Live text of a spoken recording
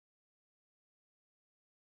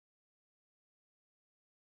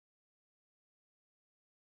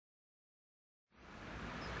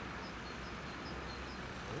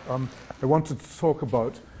I wanted to talk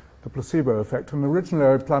about the placebo effect, and originally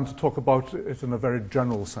I planned to talk about it in a very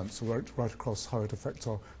general sense, right across how it affects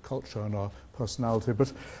our culture and our personality,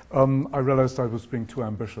 but I realized I was being too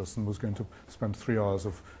ambitious and was going to spend 3 hours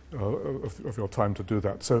of your time to do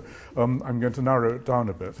that. So I'm going to narrow it down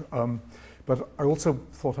a bit. But I also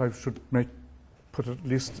thought I should put at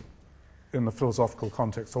least in the philosophical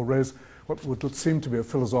context, or raise what would seem to be a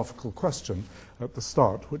philosophical question at the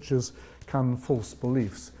start, which is, can false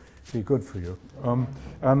beliefs be good for you?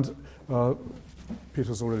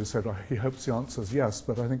 Peter's already said he hopes the answer is yes,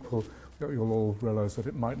 but I think you'll all realize that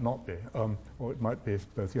it might not be, or it might be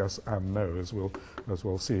both yes and no, as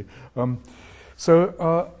we'll see.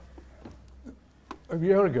 So a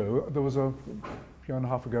year ago, year and a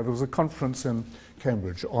half ago, there was a conference in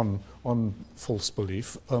Cambridge on false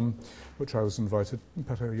belief, which I was invited.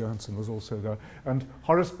 Peter Johansson was also there. And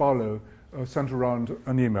Horace Barlow sent around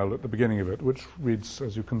an email at the beginning of it, which reads,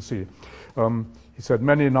 as you can see. He said,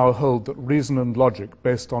 "Many now hold that reason and logic,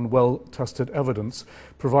 based on well-tested evidence,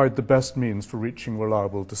 provide the best means for reaching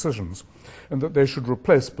reliable decisions, and that they should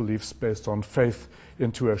replace beliefs based on faith,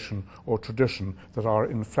 intuition, or tradition that are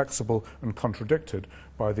inflexible and contradicted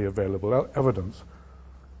by the available evidence."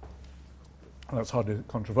 And that's hardly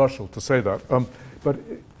controversial to say that. But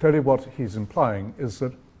clearly what he's implying is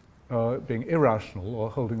that being irrational or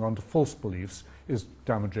holding on to false beliefs is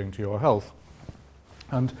damaging to your health.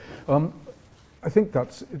 And I think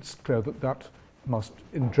it's clear that must,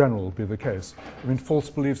 in general, be the case. I mean, false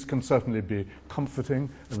beliefs can certainly be comforting.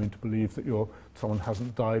 I mean, to believe that someone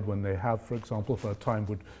hasn't died when they have, for example, for a time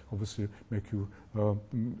would obviously make you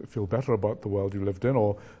feel better about the world you lived in,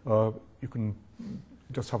 or you can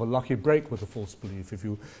just have a lucky break with a false belief. If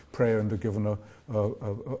you pray and are given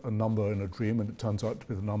a number in a dream and it turns out to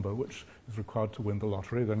be the number which is required to win the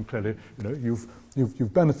lottery, then clearly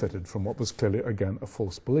you've benefited from what was clearly, again, a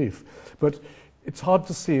false belief. But it's hard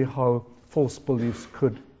to see how false beliefs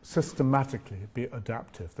could systematically be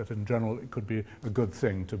adaptive, that in general it could be a good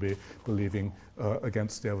thing to be believing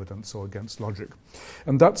against the evidence or against logic.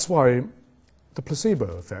 And that's why the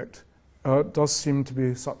placebo effect does seem to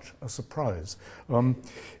be such a surprise.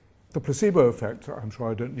 The placebo effect, I'm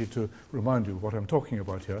sure I don't need to remind you what I'm talking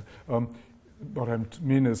about here. What I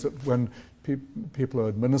mean is that when people are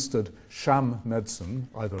administered sham medicine,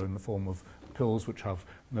 either in the form of pills which have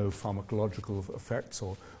no pharmacological effects,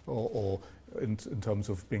 or in terms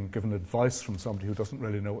of being given advice from somebody who doesn't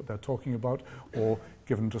really know what they're talking about, or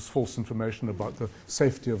given just false information about the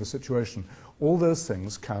safety of a situation, all those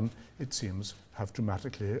things can, it seems, have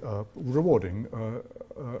dramatically rewarding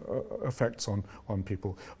effects on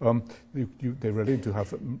people. They really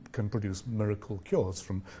can produce miracle cures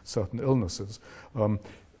from certain illnesses.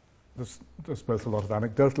 There's both a lot of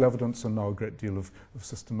anecdotal evidence and now a great deal of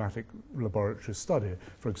systematic laboratory study.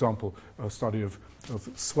 For example, a study of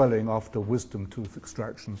swelling after wisdom tooth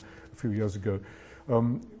extraction a few years ago.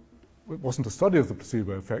 It wasn't a study of the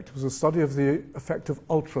placebo effect, it was a study of the effect of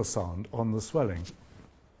ultrasound on the swelling.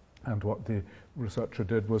 And what the researcher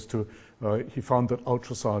did was he found that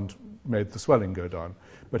ultrasound made the swelling go down,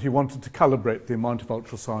 but he wanted to calibrate the amount of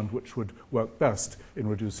ultrasound which would work best in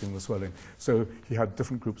reducing the swelling. So he had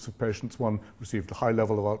different groups of patients. One received a high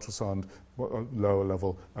level of ultrasound, a lower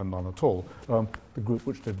level, and none at all. The group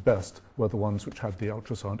which did best were the ones which had the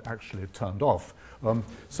ultrasound actually turned off.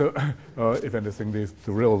 So if anything,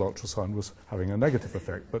 the real ultrasound was having a negative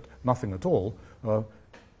effect, but nothing at all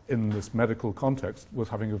in this medical context was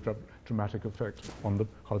having a dramatic effect on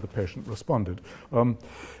how the patient responded.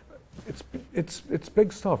 It's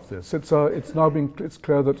big stuff. This it's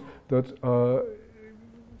clear that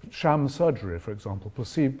sham surgery, for example,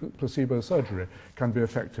 placebo surgery, can be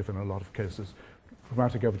effective in a lot of cases.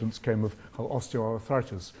 Dramatic evidence came of how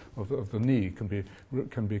osteoarthritis of the knee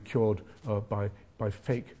can be cured by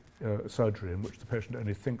fake surgery, in which the patient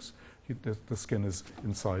only thinks the skin is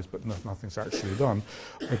incised, but nothing's actually done.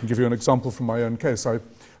 I can give you an example from my own case. I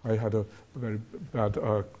had a very bad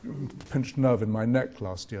pinched nerve in my neck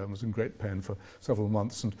last year and was in great pain for several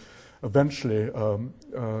months, and eventually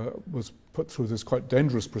was put through this quite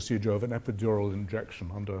dangerous procedure of an epidural injection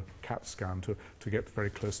under CAT scan to get very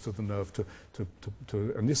close to the nerve to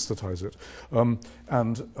anesthetize it.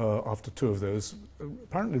 And after 2 of those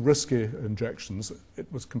apparently risky injections, it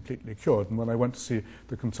was completely cured. And when I went to see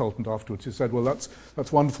the consultant afterwards, he said, "Well, that's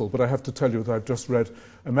wonderful, but I have to tell you that I've just read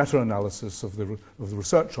a meta-analysis of the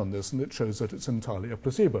research on this, and it shows that it's entirely a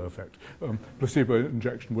placebo effect. Placebo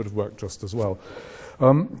injection would have worked just as well."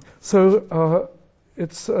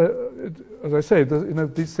 it's, as I say,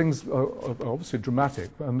 these things are obviously dramatic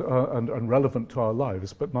and relevant to our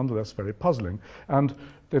lives, but nonetheless very puzzling. And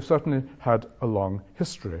they've certainly had a long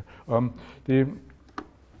history.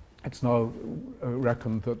 It's now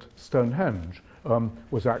reckoned that Stonehenge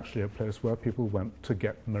was actually a place where people went to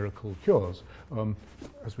get miracle cures.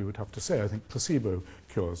 As we would have to say, I think placebo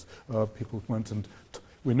cures. People went and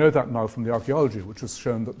we know that now from the archaeology, which has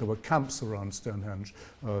shown that there were camps around Stonehenge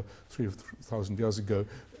 3,000 years ago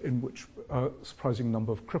in which a surprising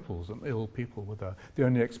number of cripples and ill people were there. The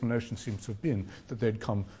only explanation seems to have been that they'd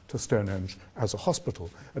come to Stonehenge as a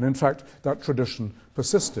hospital. And in fact, that tradition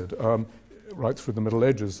persisted right through the Middle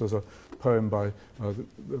Ages. There's a poem by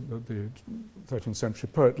the 13th century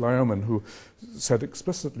poet Laoman, who said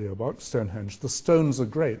explicitly about Stonehenge, "The stones are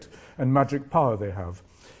great, and magic power they have.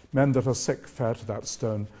 Men that are sick fare to that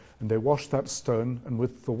stone, and they wash that stone, and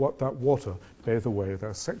with that water bathe away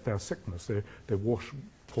their sickness." They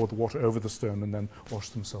pour the water over the stone and then wash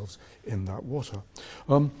themselves in that water.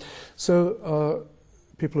 So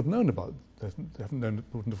people have known about they haven't known,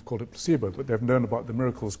 wouldn't have called it placebo, but they've known about the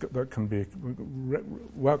miracles that can be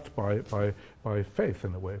worked by faith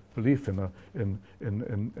in a way, belief in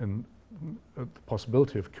the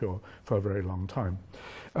possibility of cure for a very long time.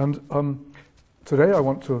 And today I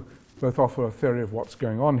want to both offer a theory of what's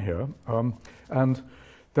going on here and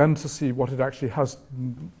then to see what it actually has,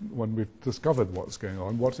 when we've discovered what's going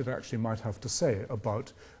on, what it actually might have to say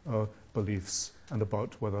about beliefs and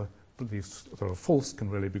about whether beliefs that are false can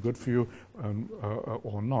really be good for you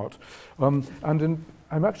or not. I'm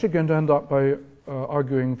actually going to end up by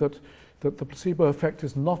arguing that the placebo effect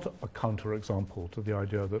is not a counterexample to the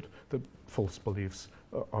idea that false beliefs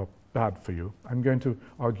are bad for you. I'm going to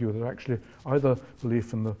argue that actually either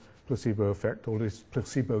belief in the placebo effect or this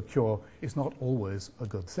placebo cure is not always a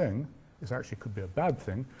good thing. It actually could be a bad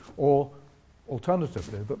thing, or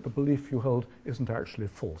alternatively, that the belief you hold isn't actually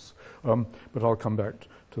false. But I'll come back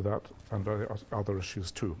to that and other issues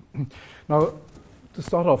too. Now, to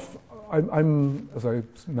start off, I'm, as I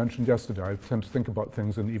mentioned yesterday, I tend to think about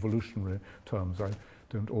things in evolutionary terms. I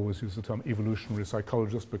don't always use the term evolutionary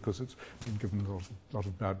psychologist because it's been given a lot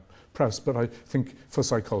of bad press, but I think for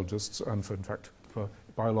psychologists and in fact for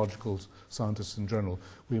biological scientists in general,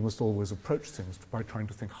 we must always approach things by trying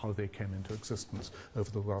to think how they came into existence over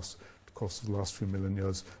the course of the last few million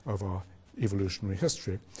years of our evolutionary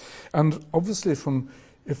history. And obviously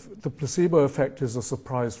if the placebo effect is a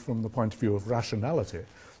surprise from the point of view of rationality,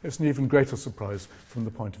 it's an even greater surprise from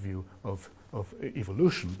the point of view of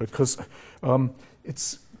evolution, because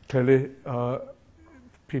it's clearly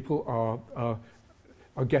people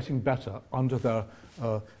are getting better under their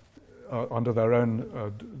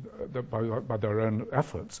own by their own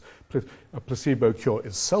efforts. A placebo cure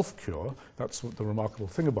is self-cure. That's what the remarkable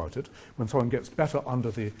thing about it. When someone gets better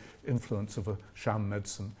under the influence of a sham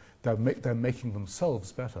medicine, they're making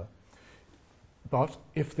themselves better. But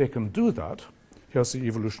if they can do that, here's the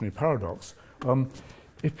evolutionary paradox.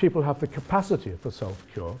 If people have the capacity for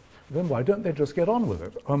self-cure, then why don't they just get on with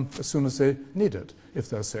it as soon as they need it if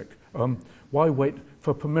they're sick? Why wait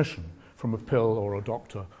for permission from a pill or a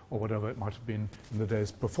doctor or whatever it might have been in the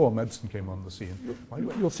days before medicine came on the scene?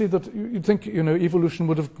 You'll see that you'd think evolution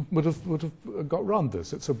would have got round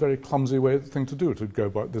this. It's a very clumsy thing to do, to go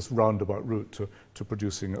about this roundabout route to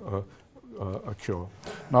producing a cure.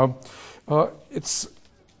 Now,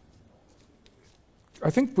 I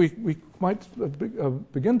think we might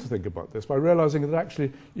begin to think about this by realizing that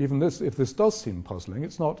actually, even if this does seem puzzling,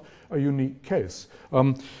 it's not a unique case.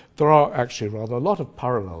 There are actually rather a lot of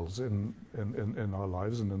parallels in our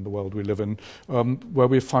lives and in the world we live in, where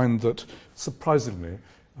we find that, surprisingly,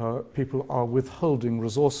 people are withholding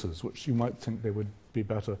resources which you might think they would be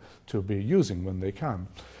better to be using when they can.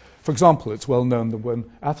 For example, it's well known that when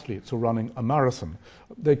athletes are running a marathon,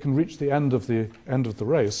 they can reach the end of the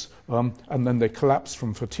race and then they collapse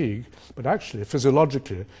from fatigue. But actually,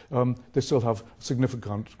 physiologically, they still have a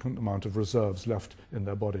significant amount of reserves left in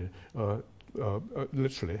their body,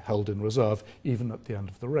 literally held in reserve, even at the end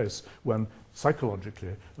of the race, when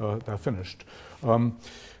psychologically they're finished. To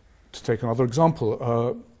take another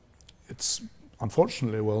example, it's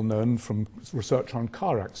unfortunately well known from research on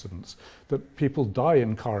car accidents that people die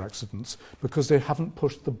in car accidents because they haven't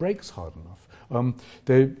pushed the brakes hard enough.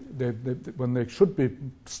 When they should be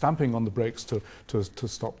stamping on the brakes to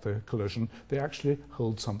stop the collision, they actually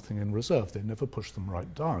hold something in reserve. They never push them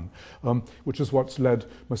right down, which is what's led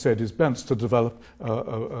Mercedes-Benz to develop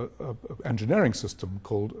an engineering system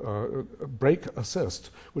called brake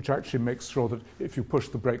assist, which actually makes sure that if you push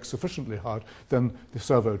the brakes sufficiently hard, then the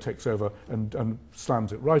servo takes over and and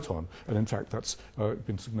slams it right on. And in fact, that's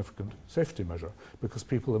been a significant safety measure because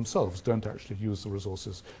people themselves don't actually use the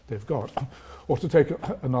resources they've got. Or to take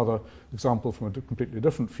another example from a completely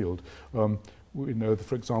different field, we know,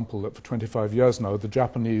 for example, that for 25 years now, the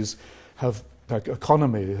Japanese their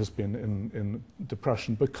economy has been in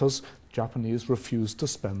depression because Japanese refuse to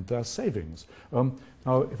spend their savings.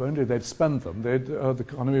 Now, if only they'd spend them, the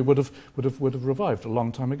economy would have revived a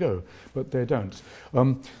long time ago, but they don't.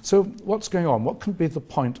 So what's going on? What can be the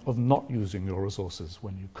point of not using your resources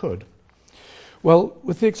when you could? Well,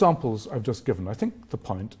 with the examples I've just given, I think the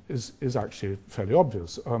point is actually fairly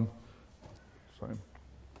obvious.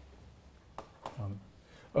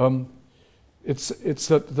 It's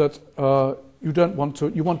that you don't want to.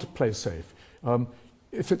 You want to play safe.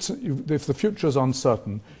 If the future is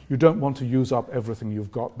uncertain, you don't want to use up everything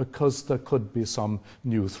you've got because there could be some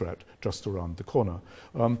new threat just around the corner.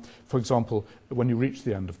 For example, when you reach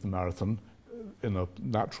the end of the marathon, in a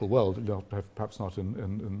natural world, perhaps not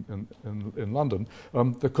in London,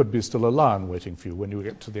 there could be still a lion waiting for you when you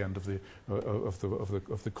get to the end of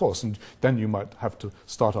the course, and then you might have to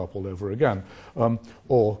start up all over again.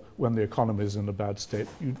 Or when the economy is in a bad state,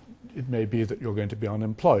 it may be that you're going to be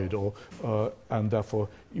unemployed, and therefore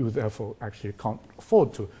you actually can't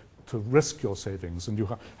afford to risk your savings, and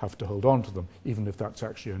you have to hold on to them, even if that's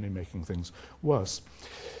actually only making things worse.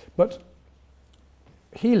 But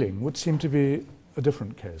healing would seem to be a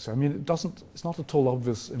different case. I mean, it's not at all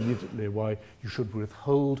obvious immediately why you should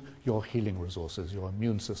withhold your healing resources, your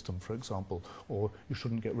immune system, for example, or you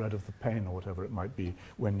shouldn't get rid of the pain or whatever it might be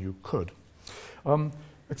when you could.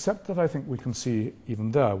 Except that I think we can see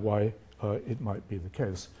even there why it might be the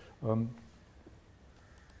case.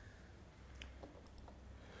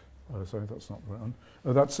 Sorry, that's not the right one.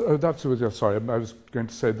 Sorry, I was going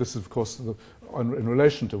to say this is, of course, in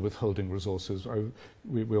relation to withholding resources.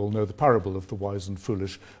 We all know the parable of the wise and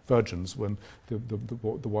foolish virgins, when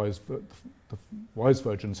the wise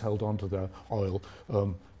virgins held on to their oil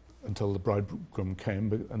until the bridegroom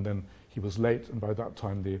came, and then he was late, and by that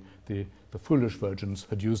time the foolish virgins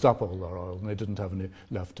had used up all their oil, and they didn't have any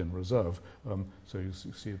left in reserve. So you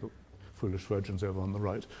see the foolish virgins over on the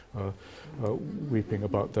right, weeping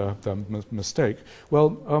about their mistake.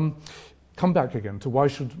 Well, come back again to why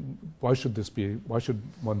should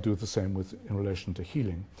one do the same in relation to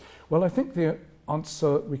healing? Well, I think the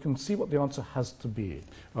answer, we can see what the answer has to be,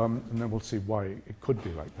 and then we'll see why it could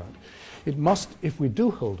be like that. It must, if we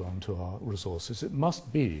do hold on to our resources, it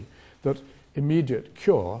must be that immediate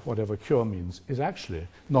cure, whatever cure means, is actually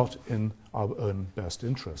not in our own best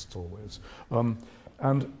interests always.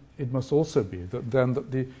 And it must also be that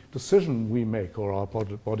the decision we make or our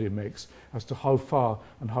body makes as to how far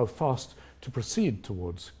and how fast to proceed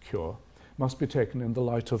towards cure must be taken in the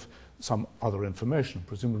light of some other information,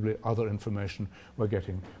 presumably other information we're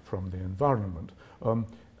getting from the environment.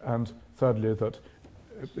 And thirdly, that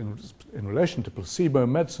in relation to placebo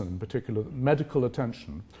medicine, in particular, medical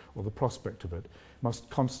attention, or the prospect of it, must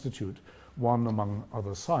constitute one among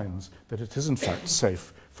other signs that it is in fact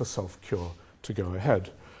safe for self-cure to go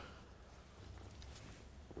ahead.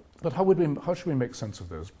 But how should we make sense of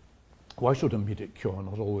those? Why should immediate cure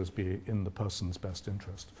not always be in the person's best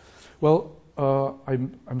interest? Well,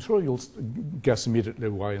 I'm sure you'll guess immediately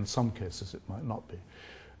why in some cases it might not be.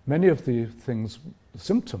 Many of the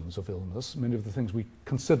symptoms of illness, many of the things we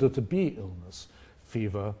consider to be illness,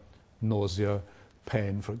 fever, nausea,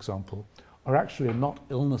 pain, for example, are actually not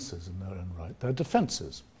illnesses in their own right. They're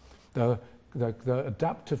defenses. They're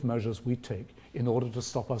adaptive measures we take in order to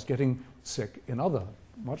stop us getting sick in other,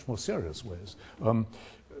 much more serious ways.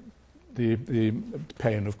 The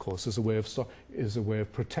pain, of course, is a way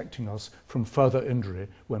of protecting us from further injury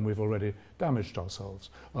when we've already damaged ourselves.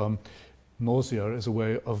 Nausea is a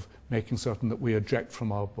way of making certain that we eject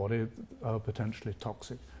from our body potentially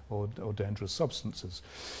toxic or dangerous substances.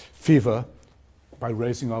 Fever, by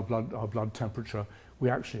raising our blood temperature, we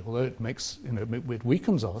actually, although it makes, it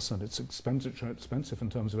weakens us and it's expensive in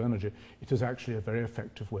terms of energy, it is actually a very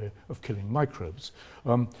effective way of killing microbes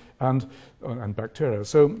and bacteria.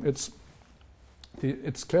 So it's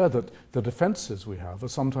clear that the defenses we have are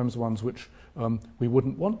sometimes ones which we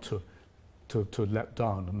wouldn't want to let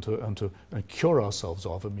down and to cure ourselves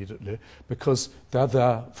of immediately, because they're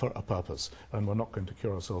there for a purpose, and we're not going to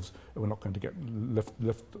cure ourselves. We're not going to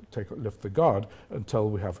lift the guard until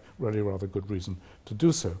we have really rather good reason to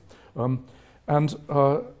do so. And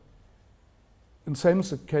same is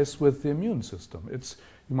the case with the immune system.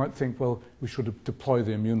 You might think, well, we should deploy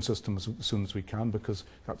the immune system as soon as we can because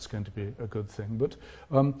that's going to be a good thing. But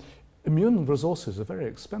immune resources are very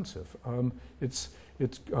expensive.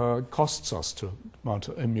 It costs us to mount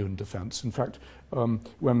an immune defense. In fact,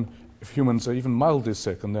 if humans are even mildly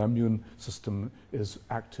sick and their immune system is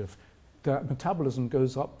active, their metabolism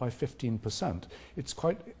goes up by 15%. It's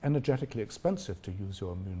quite energetically expensive to use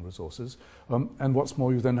your immune resources. And what's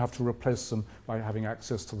more, you then have to replace them by having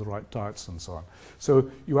access to the right diets and so on. So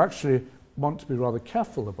you actually want to be rather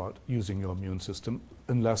careful about using your immune system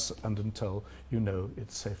unless and until you know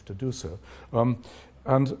it's safe to do so.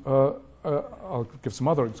 I'll give some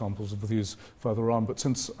other examples of these further on, but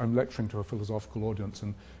since I'm lecturing to a philosophical audience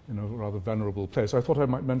in a rather venerable place, I thought I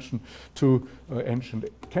might mention two ancient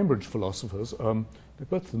Cambridge philosophers. They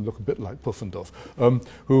both of them look a bit like Pufendorf,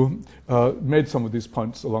 who made some of these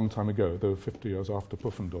points a long time ago, though 50 years after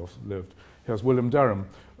Pufendorf lived. Here's William Derham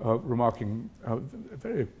remarking,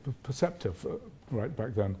 very perceptive right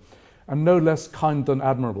back then, "And no less kind than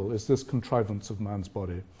admirable is this contrivance of man's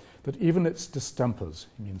body, that even its distempers,"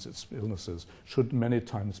 he means its illnesses, "should many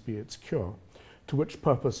times be its cure, to which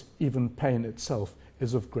purpose even pain itself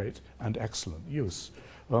is of great and excellent use."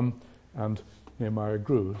 And Nehemiah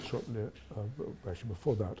Grew, shortly, actually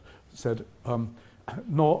before that, said,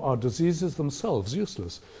 "Nor are diseases themselves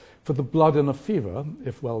useless, for the blood in a fever,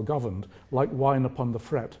 if well governed, like wine upon the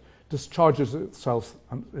fret, discharges itself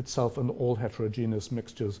and all heterogeneous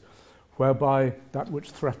mixtures, whereby that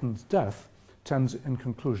which threatens death tends in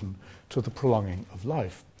conclusion to the prolonging of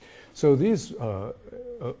life." So these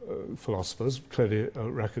philosophers clearly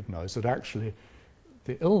recognize that actually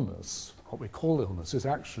the illness, what we call illness, is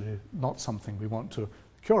actually not something we want to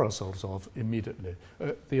cure ourselves of immediately.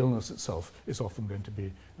 The illness itself is often going to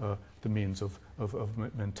be the means of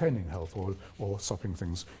maintaining health or stopping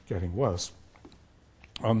things getting worse.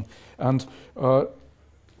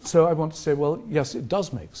 So I want to say, well, yes, it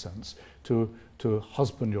does make sense to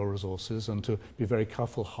husband your resources and to be very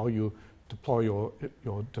careful how you deploy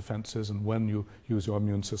your defenses and when you use your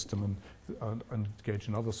immune system and engage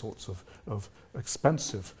in other sorts of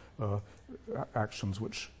expensive actions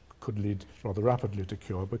which could lead rather rapidly to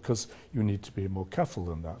cure, because you need to be more careful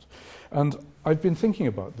than that. And I've been thinking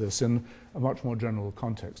about this in a much more general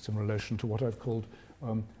context in relation to what I've called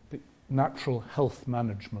the natural health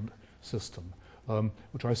management system,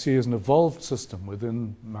 which I see as an evolved system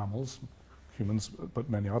within mammals, humans, but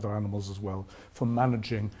many other animals as well, for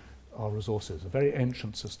managing our resources. A very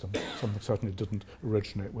ancient system, something that certainly didn't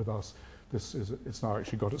originate with us. It's now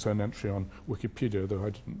actually got its own entry on Wikipedia, though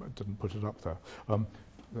I didn't put it up there.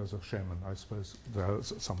 There's a shaman, I suppose.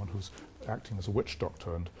 There's someone who's acting as a witch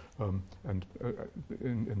doctor and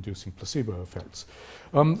inducing placebo effects.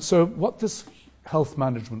 So what this health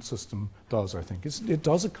management system does, I think, is it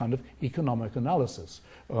does a kind of economic analysis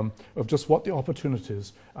of just what the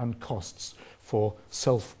opportunities and costs for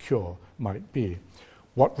self-cure might be.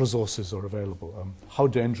 What resources are available, how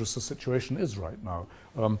dangerous the situation is right now,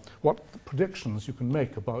 what predictions you can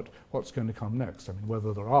make about what's going to come next. I mean,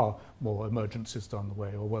 whether there are more emergencies down the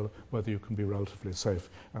way or whether you can be relatively safe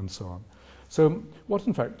and so on. So what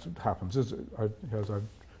in fact happens is, as I've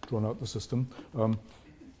drawn out the system,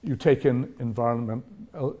 you take in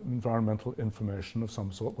environmental information of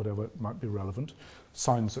some sort, whatever might be relevant,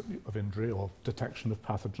 signs of injury or detection of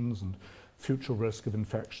pathogens and future risk of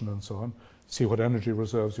infection and so on. See what energy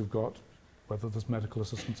reserves you've got, whether there's medical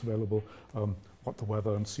assistance available, what the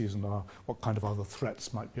weather and season are, what kind of other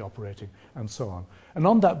threats might be operating, and so on. And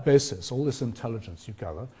on that basis, all this intelligence you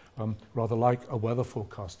gather, rather like a weather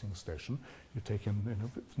forecasting station, you take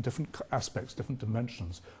in different aspects, different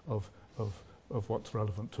dimensions of what's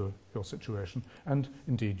relevant to your situation, and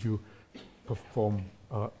indeed you perform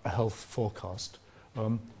a health forecast.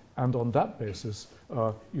 And on that basis,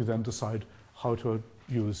 you then decide how to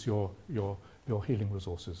use your healing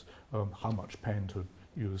resources, how much pain to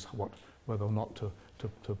use, whether or not to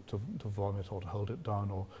vomit or to hold it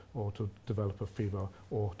down, or to develop a fever,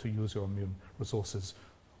 or to use your immune resources,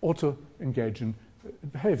 or to engage in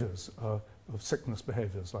behaviors, of sickness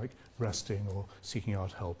behaviors like resting or seeking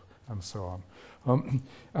out help and so on.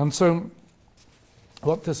 And so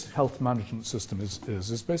what this health management system is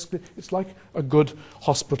basically, it's like a good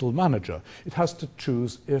hospital manager. It has to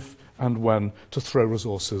choose if and when to throw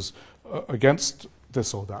resources against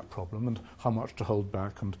this or that problem, and how much to hold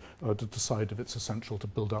back, and to decide if it's essential to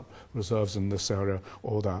build up reserves in this area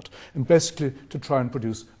or that. And basically to try and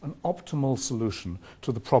produce an optimal solution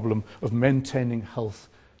to the problem of maintaining health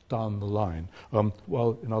down the line.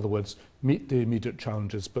 Well, in other words, meet the immediate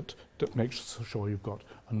challenges, but make sure you've got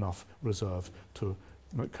enough reserve to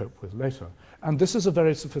cope with later. And this is a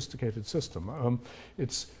very sophisticated system.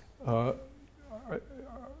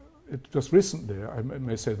 just recently, I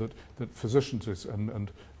may say that physicians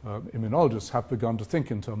and immunologists have begun to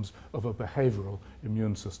think in terms of a behavioral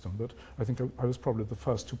immune system. But I think I was probably the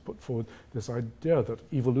first to put forward this idea that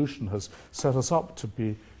evolution has set us up to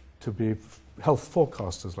be health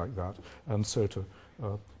forecasters like that, and so to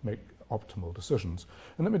make optimal decisions.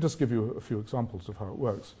 And let me just give you a few examples of how it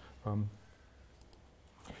works.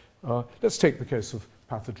 Let's take the case of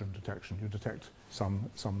pathogen detection. You detect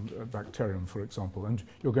some bacterium, for example, and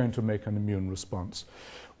you're going to make an immune response.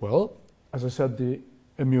 Well, as I said, the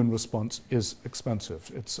immune response is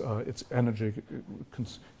expensive. It's energy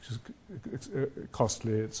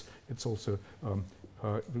costly. It's also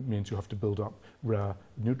it means you have to build up rare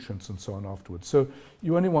nutrients and so on afterwards. So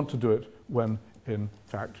you only want to do it when, in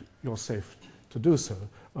fact, you're safe to do so.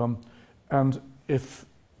 And if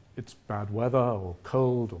it's bad weather or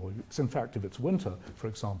cold, or in fact, if it's winter, for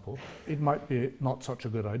example, it might be not such a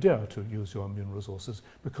good idea to use your immune resources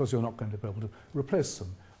because you're not going to be able to replace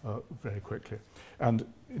them very quickly. And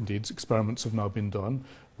indeed, experiments have now been done.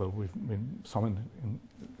 Well, we've some in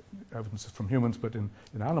evidence from humans, but in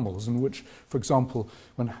animals, in which, for example,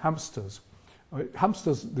 when hamsters,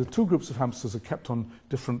 the two groups of hamsters are kept on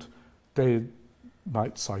different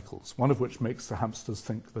day-night cycles, one of which makes the hamsters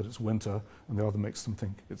think that it's winter, and the other makes them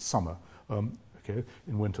think it's summer. Okay,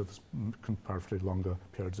 in winter, there's comparatively longer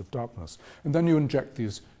periods of darkness. And then you inject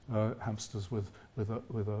these hamsters with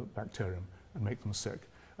a bacterium and make them sick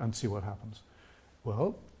and see what happens.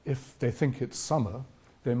 Well, if they think it's summer,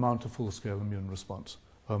 they mount a full-scale immune response,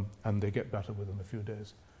 and they get better within a few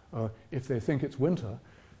days. If they think it's winter,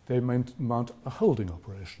 they mount a holding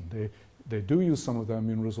operation. They do use some of their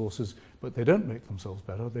immune resources, but they don't make themselves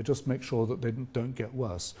better. They just make sure that they don't get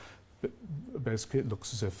worse. But basically, it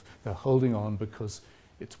looks as if they're holding on because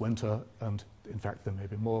it's winter, and in fact, there may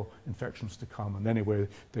be more infections to come. And anyway,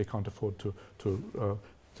 they can't afford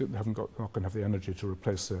they not going to have the energy to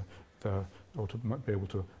replace or to be able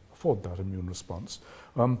to afford that immune response.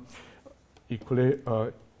 Equally,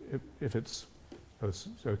 if it's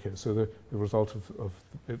okay, so the result of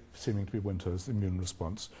it seeming to be winter is the immune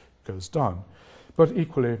response goes down. But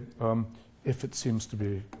equally, if it seems to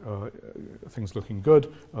be things looking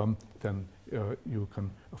good, then you can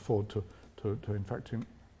afford to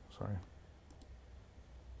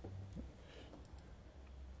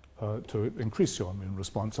increase your immune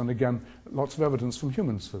response. And again, lots of evidence from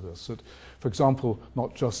humans for this. That, for example,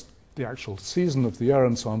 not just the actual season of the year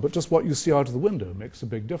and so on, but just what you see out of the window makes a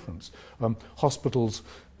big difference. Hospitals,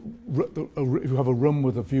 you have a room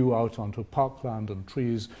with a view out onto parkland and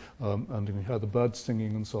trees, and you hear the birds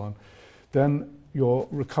singing and so on, then your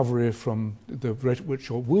recovery from the rate at which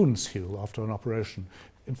your wounds heal after an operation,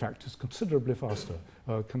 in fact, is considerably faster,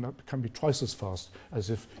 can be twice as fast as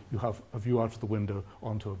if you have a view out of the window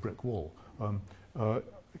onto a brick wall.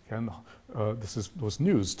 Again, this was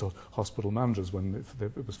news to hospital managers when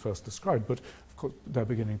it was first described, but of course they're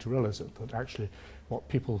beginning to realize that actually what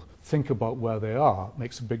people think about where they are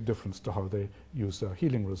makes a big difference to how they use their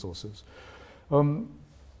healing resources.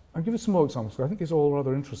 I'll give you some more examples. I think it's all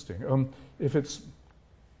rather interesting.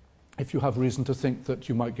 If you have reason to think that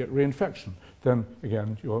you might get reinfection, then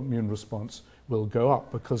again your immune response will go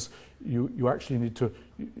up because you actually need to.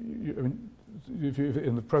 If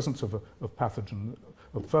in the presence of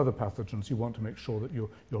further pathogens, you want to make sure that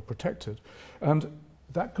you're protected, and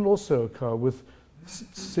that can also occur with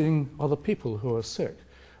seeing other people who are sick.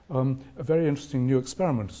 A very interesting new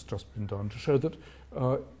experiment has just been done to show that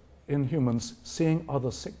in humans, seeing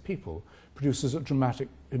other sick people produces a dramatic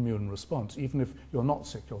immune response, even if you're not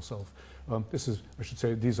sick yourself. I should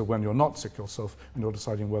say, these are when you're not sick yourself and you're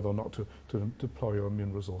deciding whether or not to deploy your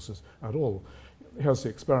immune resources at all. Here's the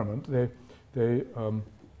experiment. They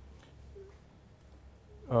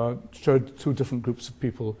showed two different groups of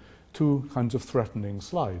people two kinds of threatening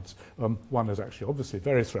slides. One is actually obviously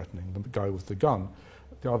very threatening, the guy with the gun.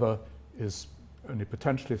 The other is only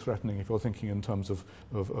potentially threatening if you're thinking in terms of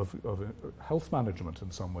health management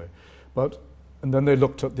in some way. And then they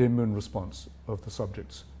looked at the immune response of the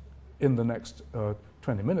subjects in the next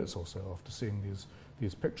 20 minutes or so after seeing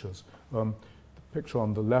these pictures. The picture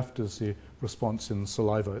on the left is the response in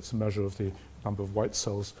saliva. It's a measure of the number of white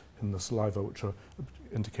cells in the saliva which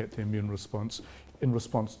indicate the immune response. In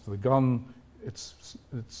response to the gun, it's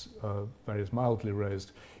very mildly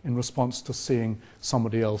raised. In response to seeing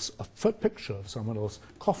somebody else, a picture of someone else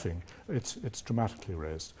coughing, it's dramatically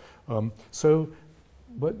raised. So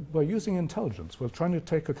we're using intelligence. We're trying to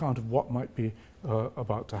take account of what might be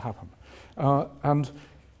about to happen. And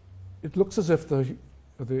it looks as if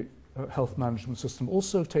the health management system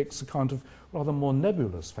also takes account of rather more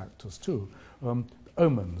nebulous factors too.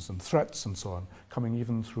 omens and threats and so on, coming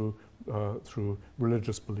even through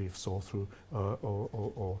religious beliefs or through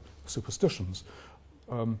or superstitions.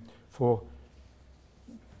 For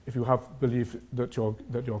if you have belief that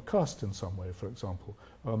you're cursed in some way, for example,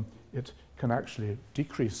 it can actually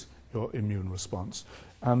decrease your immune response.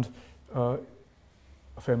 And a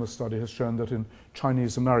famous study has shown that in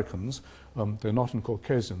Chinese Americans, they're not in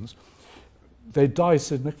Caucasians, they die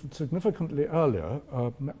significantly earlier,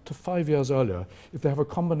 up to 5 years earlier, if they have a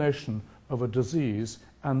combination of a disease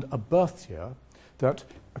and a birth year that,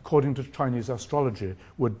 according to Chinese astrology,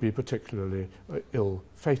 would be particularly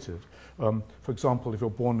ill-fated. For example, if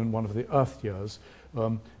you're born in one of the Earth years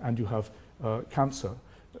and you have cancer,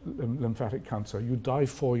 lymphatic cancer, you die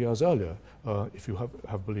 4 years earlier if you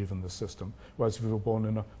have belief in this system. Whereas if you're born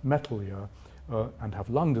in a metal year and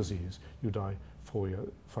have lung disease, you die 5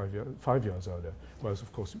 years earlier. Whereas,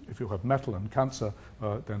 of course, if you have metal and cancer,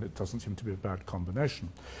 then it doesn't seem to be a bad combination.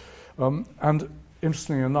 And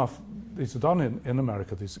interestingly enough, these are done in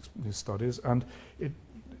America, these studies, and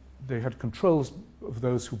they had controls of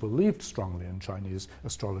those who believed strongly in Chinese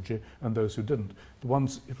astrology and those who didn't. It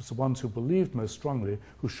was the ones who believed most strongly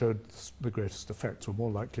who showed the greatest effects, were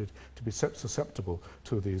more likely to be susceptible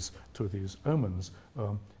to these omens,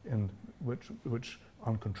 in which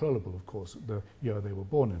uncontrollable, of course, the year they were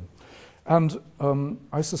born in. And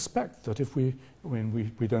I suspect that if we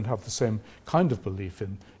don't have the same kind of belief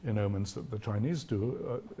in omens that the Chinese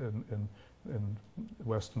do in the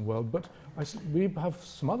Western world, but we have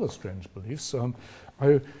some other strange beliefs.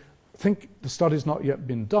 I think the study's not yet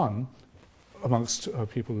been done amongst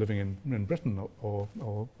people living in Britain or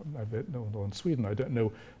in Sweden. I don't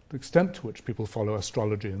know the extent to which people follow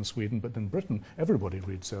astrology in Sweden, but in Britain everybody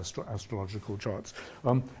reads their astrological charts.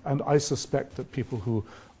 And I suspect that people who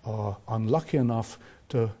are unlucky enough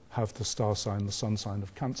to have the star sign, the sun sign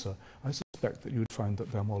of Cancer, I suspect that you'd find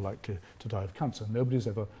that they're more likely to die of cancer. Nobody's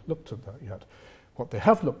ever looked at that yet. What they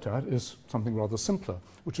have looked at is something rather simpler,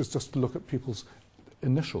 which is just to look at people's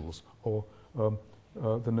initials or the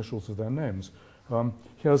initials of their names.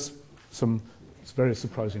 Here's some very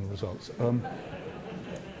surprising results.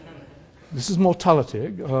 This is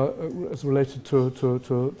mortality as related to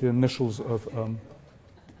the initials of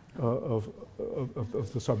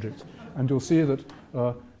the subject, and you'll see that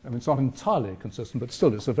I mean, it's not entirely consistent, but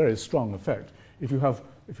still it's a very strong effect. If you have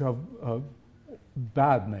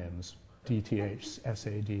bad names, DTH,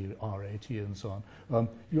 SAD, RAT, and so on,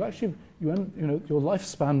 you actually your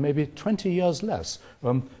lifespan may be 20 years less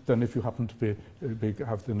than if you happen to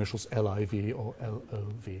have the initials LIV or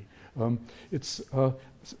LOV.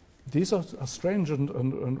 These are strange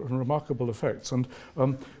and remarkable effects, and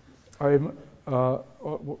the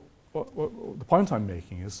point I'm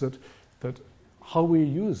making is that how we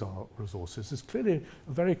use our resources is clearly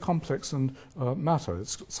a very complex matter.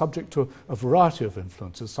 It's subject to a variety of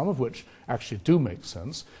influences, some of which actually do make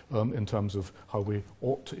sense in terms of how we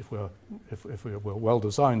ought to, if we're well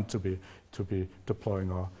designed to be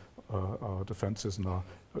deploying our defences and our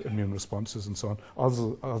immune responses and so on.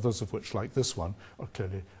 Others of which, like this one, are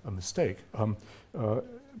clearly a mistake.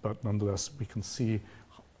 But nonetheless, we can see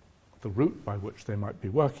the route by which they might be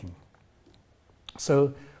working.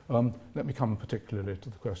 So let me come particularly to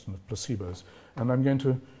the question of placebos. And I'm going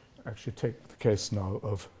to actually take the case now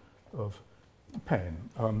of pain.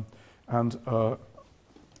 And I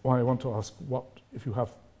want to ask, what if you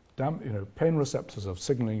have pain receptors of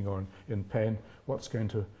signaling you're in pain, what's going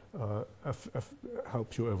to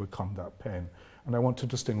help you overcome that pain? And I want to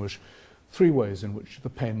distinguish three ways in which the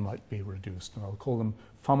pain might be reduced. And I'll call them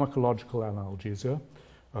pharmacological analgesia,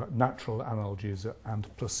 natural analgesia, and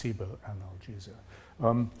placebo analgesia.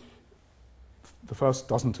 The first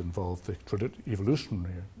doesn't involve the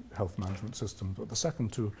evolutionary health management system, but the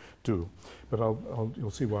second two do. But you'll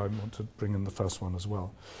see why I want to bring in the first one as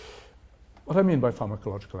well. What I mean by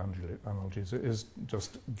pharmacological analgesia is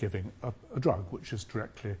just giving a drug which is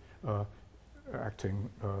directly acting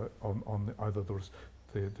on either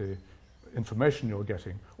the information you're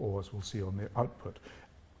getting or, as we'll see, on the output.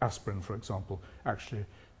 Aspirin, for example, actually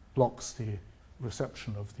blocks the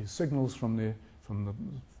reception of these signals from the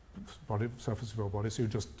surface of your body, so you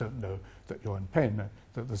just don't know that you're in pain,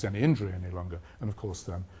 that there's any injury any longer, and of course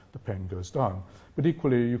then the pain goes down. But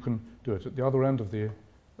equally, you can do it at the other end of the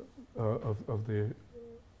on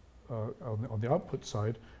the output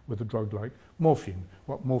side with a drug like morphine.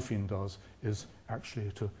 What morphine does is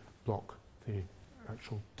actually to block the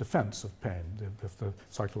actual defense of pain, the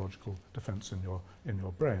psychological defense in your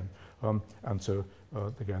brain, and so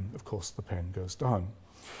again, of course, the pain goes down.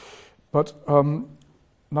 But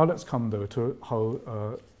Now let's come, though, to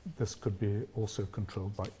how this could be also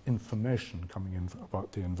controlled by information coming in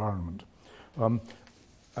about the environment.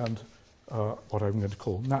 And what I'm going to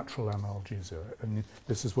call natural analgesia. And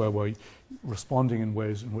this is where we're responding in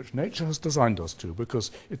ways in which nature has designed us to,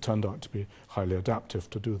 because it turned out to be highly adaptive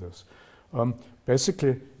to do this.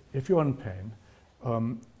 Basically, if you're in pain,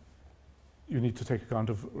 you need to take account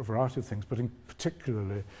of a variety of things, but in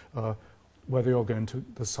particularly whether you're going to,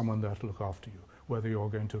 there's someone there to look after you, whether you're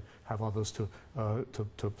going to have others to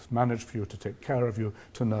manage for you, to take care of you,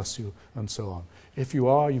 to nurse you, and so on. If you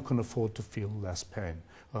are, you can afford to feel less pain.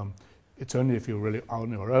 It's only if you're really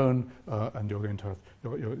on your own and you're going to have,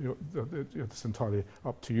 it's entirely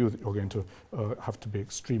up to you that you're going to have to be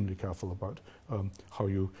extremely careful about how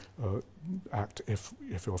you act if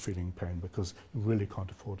you're feeling pain, because you really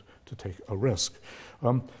can't afford to take a risk.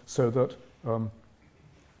 So that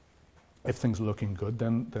if things are looking good,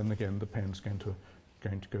 then again the pain's going to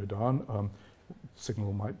go down.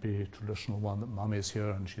 Signal might be a traditional one that Mummy's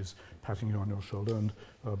here and she's patting you on your shoulder, and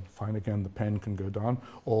fine again, the pain can go down,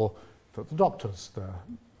 or that the doctor's there,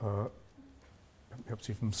 perhaps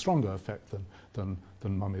even stronger effect than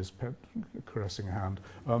Mummy's caressing a hand.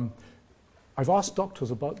 I've asked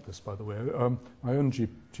doctors about this, by the way. My own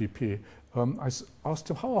GP, I asked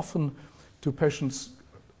him, how often do patients,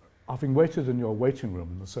 having waited in your waiting room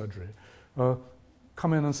in the surgery,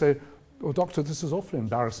 come in and say, "Oh, doctor, this is awfully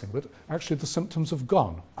embarrassing, but actually the symptoms have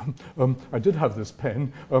gone. I did have this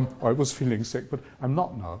pain, I was feeling sick, but I'm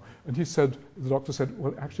not now." And he said, the doctor said,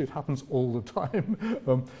 "Well, actually it happens all the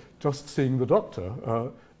time. Just seeing the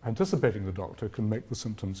doctor, anticipating the doctor can make the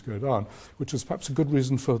symptoms go down," which is perhaps a good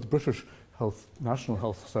reason for the British National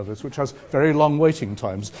Health Service, which has very long waiting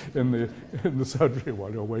times in the surgery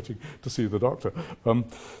while you're waiting to see the doctor.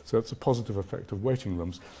 So it's a positive effect of waiting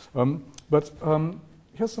rooms. But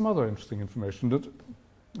here's some other interesting information that,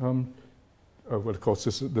 well, of course,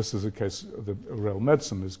 this is a case that real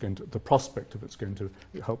medicine is going to, the prospect of it's going to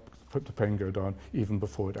help put the pain go down even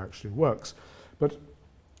before it actually works. But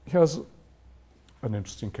here's an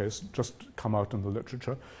interesting case just come out in the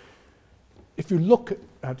literature. If you look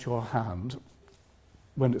at your hand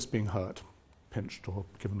when it's being hurt, pinched or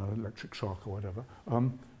given an electric shock or whatever,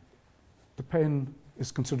 the pain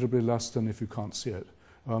is considerably less than if you can't see it.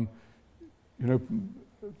 You know,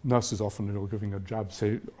 nurses often, when you're giving a jab,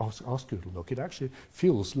 ask you to look. It actually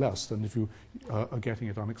feels less than if you are getting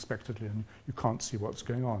it unexpectedly and you can't see what's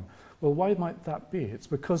going on. Well, why might that be? It's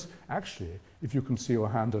because actually, if you can see your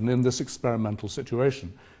hand, and in this experimental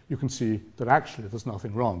situation, you can see that actually there's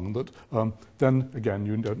nothing wrong. That then again,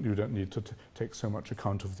 you don't need to take so much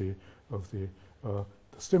account of the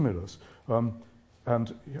stimulus.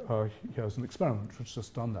 And here's an experiment which has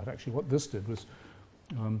just done that. Actually, what this did was,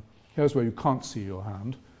 here's where you can't see your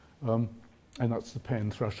hand, and that's the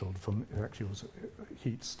pain threshold from, it actually was a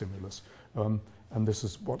heat stimulus, and this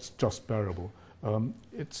is what's just bearable. When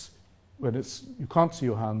you can't see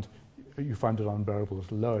your hand, you find it unbearable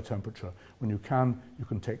at a lower temperature. When you can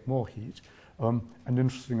take more heat. And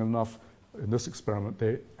interesting enough, in this experiment,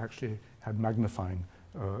 they actually had magnifying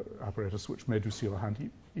apparatus which made you see your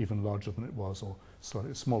hand even larger than it was, or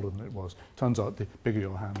slightly smaller than it was. Turns out the bigger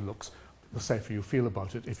your hand looks, the safer you feel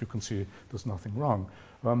about it if you can see there's nothing wrong.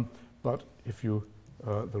 But if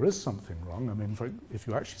there is something wrong, I mean, if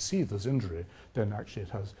you actually see there's injury, then actually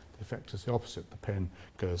the effect is the opposite. The pain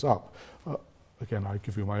goes up. Again, I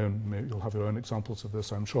give you my own, maybe you'll have your own examples of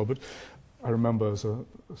this, I'm sure, but I remember as a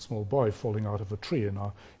small boy falling out of a tree in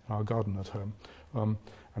our garden at home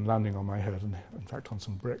and landing on my head, and in fact on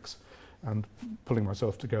some bricks, and pulling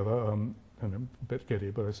myself together, and a bit giddy,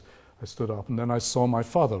 but I stood up, and then I saw my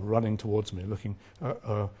father running towards me, looking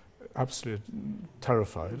absolutely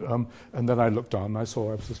terrified. And then I looked down and I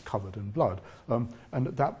saw I was just covered in blood. And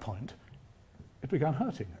at that point, it began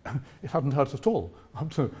hurting. It hadn't hurt at all up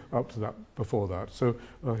to that, before that. So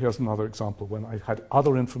here's another example when I had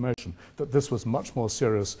other information that this was much more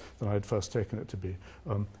serious than I had first taken it to be.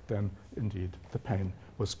 Then indeed the pain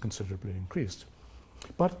was considerably increased.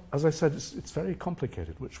 But as I said, it's very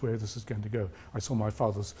complicated which way this is going to go. I saw my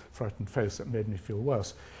father's frightened face. That made me feel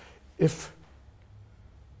worse. If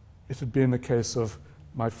it had been a case of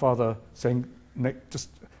my father saying, "Nick, just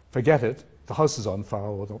forget it, the house is on fire,"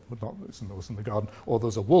 or it was in the garden, or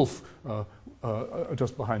there's a wolf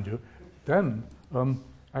just behind you, then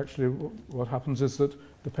actually what happens is that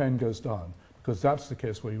the pain goes down, because that's the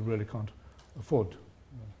case where you really can't afford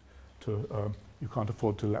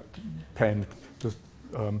to let pain just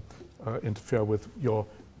interfere with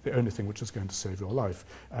the only thing which is going to save your life.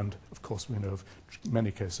 And of course we know of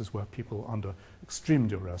many cases where people under extreme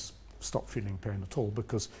duress stop feeling pain at all,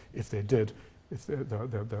 because if they did, if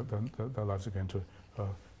their lives are going to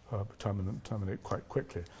terminate quite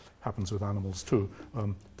quickly. Happens with animals too,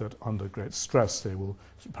 that under great stress they will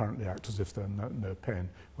apparently act as if they're no pain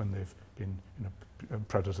when they've been,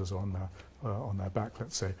 predators on their back,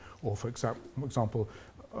 let's say. Or for example,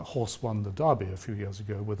 a horse won the Derby a few years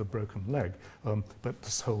ago with a broken leg, but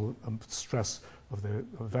this whole stress of the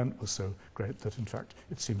event was so great that in fact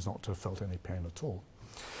it seems not to have felt any pain at all.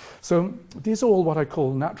 So these are all what I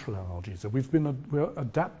call natural analgesia. We're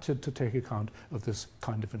adapted to take account of this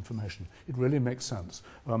kind of information. It really makes sense,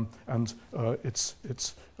 and it's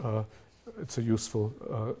a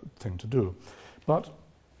useful thing to do. But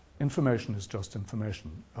information is just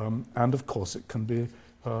information, and of course it can be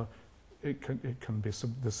the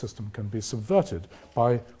system can be subverted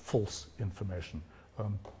by false information,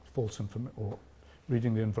 or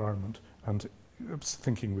reading the environment and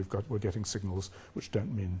thinking we're getting signals which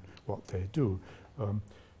don't mean what they do,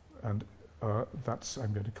 and that's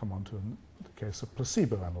I'm going to come on to in the case of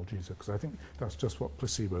placebo analgesia, because I think that's just what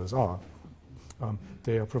placebos are.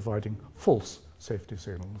 They are providing false safety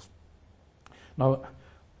signals. Now,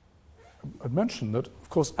 I'd mentioned that, of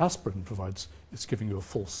course, aspirin it's giving you a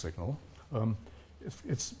false signal.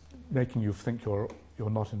 It's making you think you're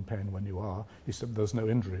not in pain when you are. He said there's no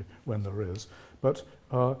injury when there is. But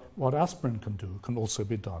what aspirin can do can also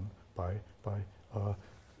be done by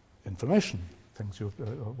information, things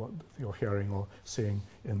what you're hearing or seeing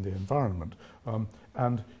in the environment.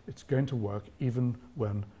 And it's going to work even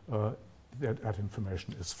when that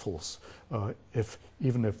information is false.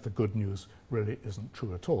 Even if the good news really isn't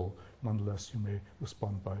true at all, nonetheless you may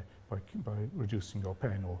respond by reducing your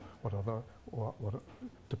pain or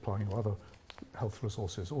deploying your other health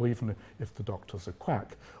resources, or even if the doctor's a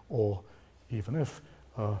quack, or even if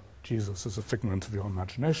Jesus is a figment of your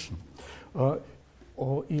imagination,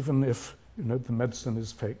 or even if the medicine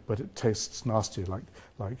is fake but it tastes nasty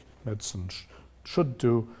like medicine should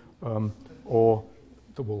do, or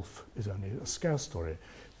the wolf is only a scare story.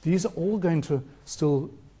 These are all going to still,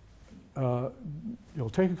 you'll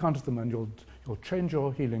take account of them and you'll change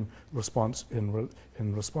your healing response in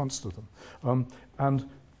response to them. And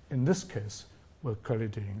in this case, we're clearly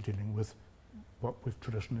dealing with what we've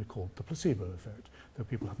traditionally called the placebo effect, though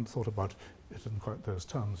people haven't thought about it in quite those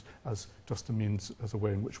terms as just a means, as a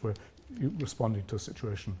way in which we're responding to a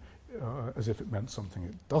situation as if it meant something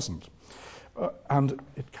it doesn't. And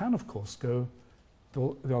it can, of course, go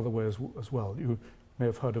the other way as well. You may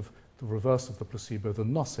have heard of the reverse of the placebo, the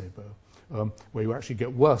nocebo, where you actually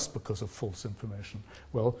get worse because of false information.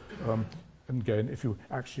 Well, and again, if you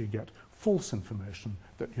actually get false information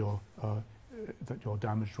that you're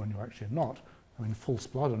damaged when you're actually not, I mean, false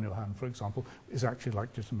blood on your hand, for example, is actually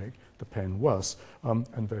likely to make the pain worse, and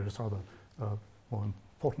various other more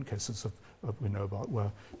important cases we know about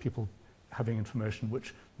where people having information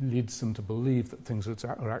which leads them to believe that things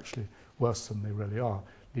are actually worse than they really are,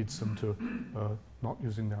 leads them to not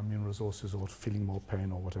using their immune resources or feeling more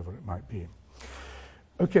pain or whatever it might be.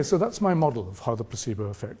 Okay, so that's my model of how the placebo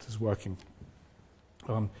effect is working.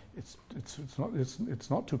 It's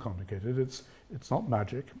not too complicated. It's not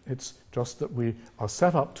magic. It's just that we are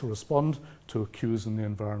set up to respond to cues in the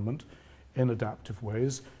environment in adaptive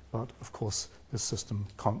ways. But of course, this system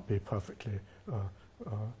can't be perfectly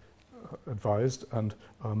advised, and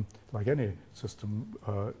like any system,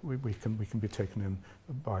 we can be taken in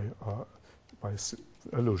by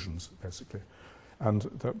illusions, basically, and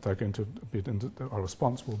they're going to be our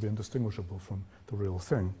response will be indistinguishable from the real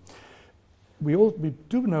thing. We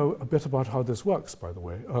do know a bit about how this works, by the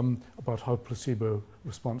way, about how placebo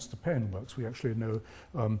response to pain works. We actually know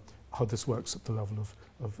how this works at the level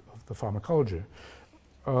of the pharmacology.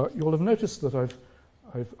 You'll have noticed that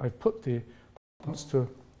I've put the response to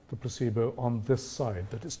the placebo on this side,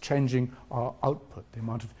 that it's changing our output, the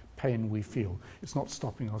amount of pain we feel. It's not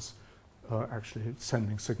stopping us actually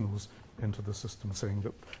sending signals into the system saying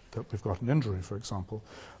that we've got an injury, for example.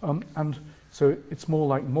 And so it's more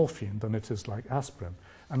like morphine than it is like aspirin.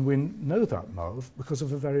 And we know that now because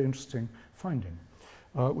of a very interesting finding,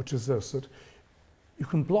 which is this, that you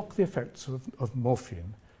can block the effects of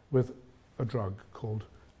morphine with a drug called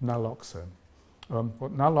naloxone.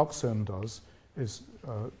 What naloxone does is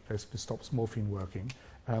basically stops morphine working,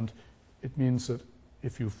 and it means that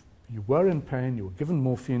if you were in pain, you were given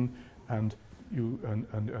morphine, and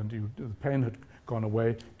the pain had gone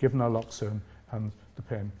away, give naloxone, and the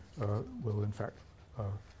pain will in fact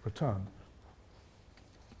return.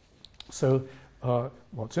 So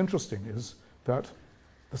what's interesting is that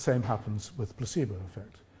the same happens with placebo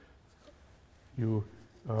effect. You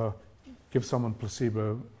give someone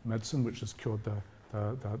placebo medicine, which has cured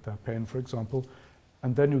their pain, for example,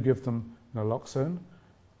 and then you give them naloxone,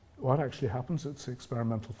 what actually happens, it's the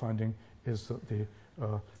experimental finding, is that the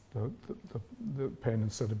pain,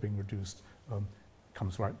 instead of being reduced,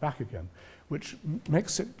 comes right back again, which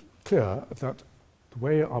makes it clear that the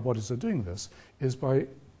way our bodies are doing this is by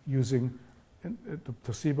using the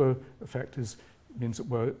placebo effect means that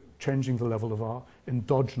we're changing the level of our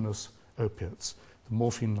endogenous opiates, the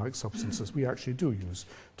morphine-like substances we actually do use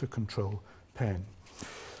to control pain.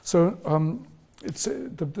 So it's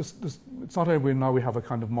not only now we have a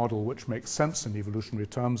kind of model which makes sense in evolutionary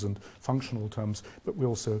terms and functional terms, but we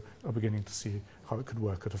also are beginning to see how it could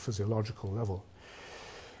work at a physiological level.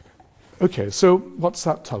 Okay, so what's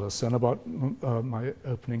that tell us then about my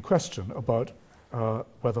opening question about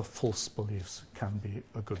whether false beliefs can be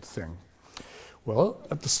a good thing? Well,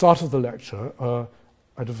 at the start of the lecture,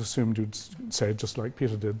 I'd have assumed you'd say, just like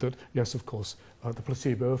Peter did, that yes, of course, the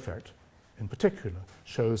placebo effect in particular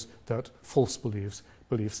shows that false beliefs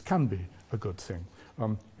can be a good thing.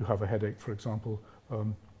 You have a headache, for example,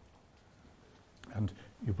 and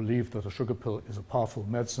you believe that a sugar pill is a powerful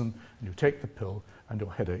medicine, and you take the pill and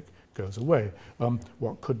your headache goes away.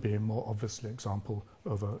 What could be a more obviously example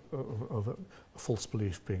of a false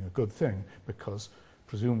belief being a good thing, because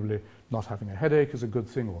presumably not having a headache is a good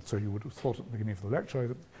thing, or so you would have thought at the beginning of the lecture, I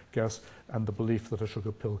guess, and the belief that a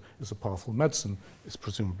sugar pill is a powerful medicine is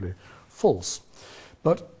presumably false.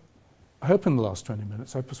 But I hope in the last 20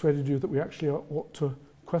 minutes I've persuaded you that we actually ought to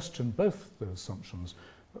question both those assumptions.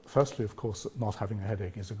 Firstly, of course, that not having a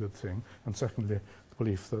headache is a good thing, and secondly, the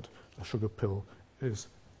belief that a sugar pill is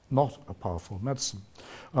not a powerful medicine.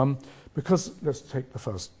 Because, let's take the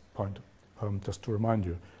first point, just to remind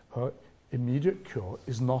you, immediate cure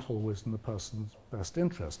is not always in the person's best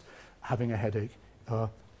interest. Having a headache,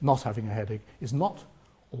 not having a headache is not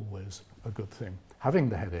always a good thing. Having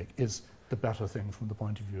the headache is the better thing from the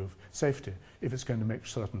point of view of safety, if it's going to make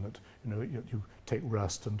certain that you take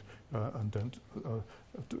rest and don't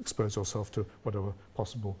expose yourself to whatever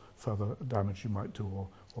possible further damage you might do,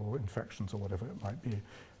 or infections or whatever it might be.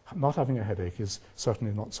 Not having a headache is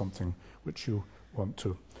certainly not something which you want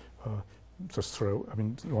to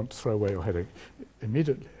you want to throw away your headache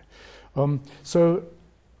immediately. So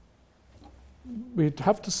we'd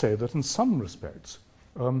have to say that in some respects,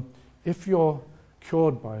 if you're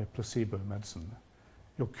cured by placebo medicine,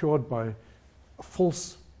 you're cured by a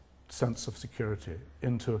false sense of security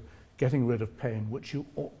into getting rid of pain which you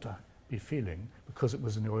ought to be feeling because it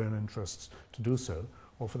was in your own interests to do so,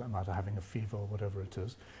 or for that matter having a fever or whatever it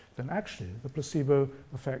is, then actually the placebo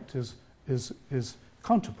effect is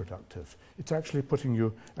counterproductive. It's actually putting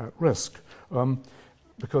you at risk,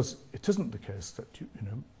 because it isn't the case that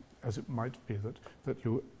as it might be that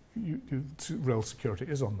real security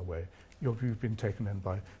is on the way. You've been taken in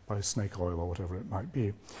by snake oil or whatever it might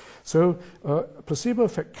be. So a placebo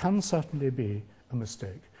effect can certainly be a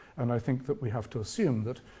mistake, and I think that we have to assume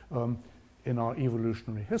that in our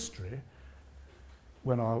evolutionary history,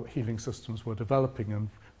 when our healing systems were developing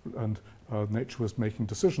and nature was making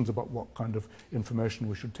decisions about what kind of information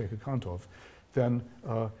we should take account of, then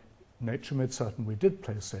nature made certain we did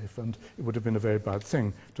play safe, and it would have been a very bad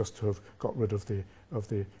thing just to have got rid of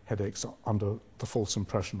the headaches under the false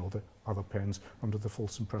impression, or the other pains under the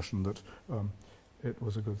false impression that it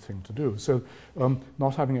was a good thing to do. So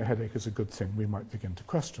not having a headache is a good thing, we might begin to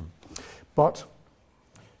question. But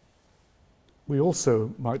we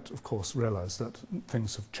also might, of course, realize that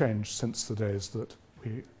things have changed since the days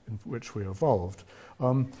in which we evolved.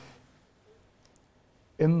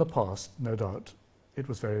 In the past, no doubt, it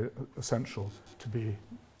was very essential to be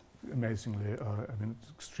amazingly,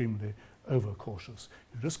 extremely over-cautious.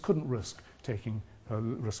 You just couldn't risk taking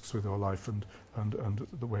risks with your life and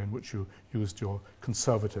the way in which you used your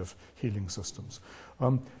conservative healing systems.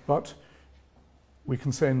 But we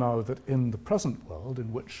can say now that in the present world,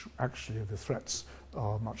 in which actually the threats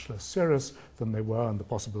are much less serious than they were, and the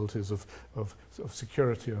possibilities of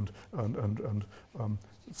security and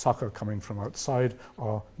succor coming from outside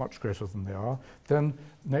are much greater than they are, then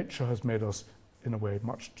nature has made us, in a way,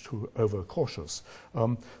 much too over-cautious.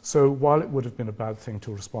 So while it would have been a bad thing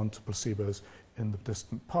to respond to placebos in the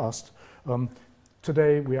distant past,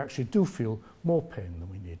 today we actually do feel more pain than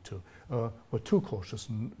we need to. We're too cautious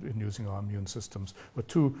in using our immune systems. We're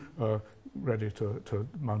too ready to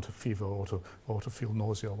mount a fever or to feel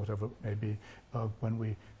nausea or whatever it may be when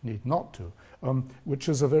we need not to, which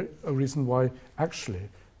is a reason why actually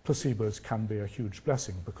placebos can be a huge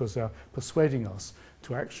blessing, because they're persuading us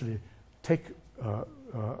to actually take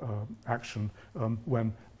action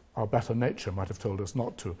when our better nature might have told us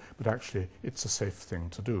not to, but actually it's a safe thing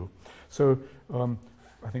to do. So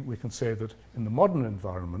I think we can say that in the modern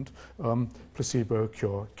environment, placebo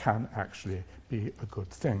cure can actually be a good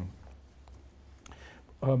thing.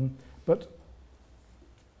 But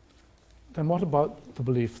then what about the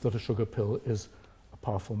belief that a sugar pill is a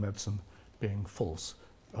powerful medicine being false?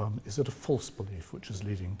 Is it a false belief which is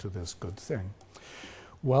leading to this good thing?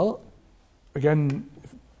 Well, again,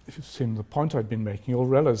 if you've seen the point I've been making, you'll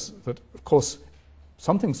realize that, of course,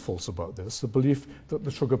 something's false about this. The belief that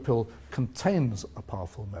the sugar pill contains a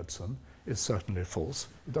powerful medicine is certainly false.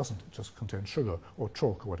 It doesn't. It just contains sugar or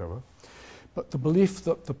chalk or whatever. But the belief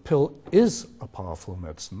that the pill is a powerful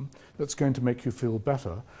medicine that's going to make you feel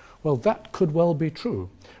better, well, that could well be true,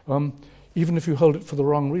 even if you hold it for the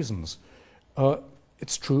wrong reasons.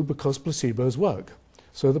 It's true because placebos work.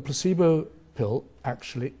 So the placebo pill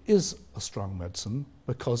actually is a strong medicine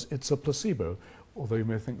because it's a placebo, although you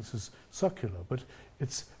may think this is circular, but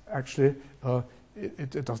it's actually,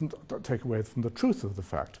 it doesn't take away from the truth of the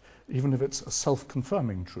fact, even if it's a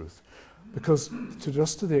self-confirming truth. Because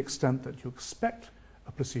just to the extent that you expect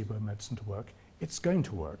a placebo medicine to work, it's going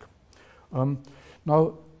to work.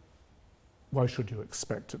 Now, why should you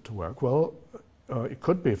expect it to work? Well, it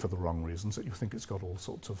could be for the wrong reasons, that you think it's got all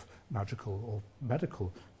sorts of magical or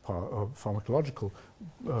medical or pharmacological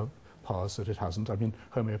powers that it hasn't. I mean,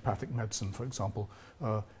 homeopathic medicine, for example,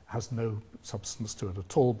 has no substance to it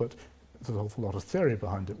at all, but there's an awful lot of theory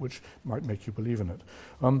behind it which might make you believe in it.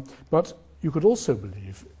 But you could also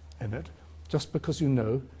believe in it just because you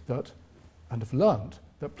know that, and have learned,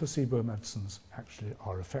 that placebo medicines actually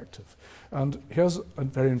are effective. And here's a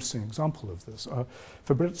very interesting example of this.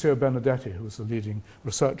 Fabrizio Benedetti, who was the leading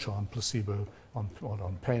researcher on placebo,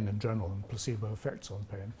 on pain in general, and placebo effects on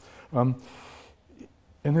pain,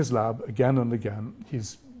 in his lab, again and again,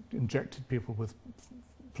 he's injected people with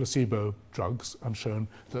placebo drugs and shown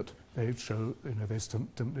that they show, they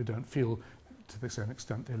simply don't feel, to the same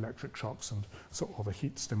extent, the electric shocks and or the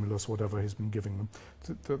heat stimulus, whatever he's been giving them,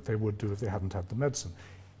 that they would do if they hadn't had the medicine.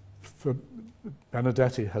 For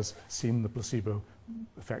Benedetti has seen the placebo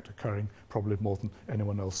effect occurring probably more than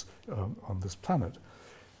anyone else on this planet.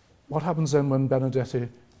 What happens then when Benedetti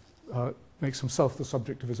makes himself the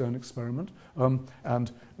subject of his own experiment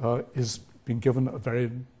and is being given a very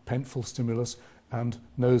painful stimulus and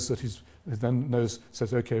knows that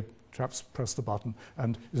says, okay, chaps, press the button,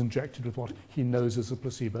 and is injected with what he knows is a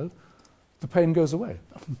placebo, the pain goes away.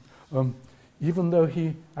 Even though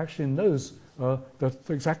he actually knows that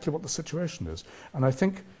exactly what the situation is. And I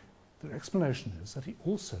think the explanation is that he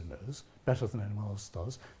also knows, better than anyone else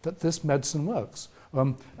does, that this medicine works.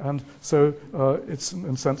 And so it's, in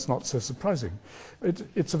a sense, not so surprising.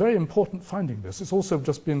 It's a very important finding, this. It's also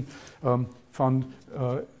just been found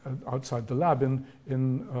outside the lab in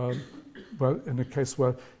a case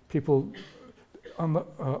where people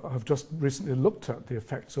have just recently looked at the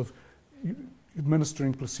effects of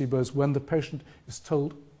administering placebos when the patient is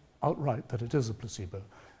told outright that it is a placebo.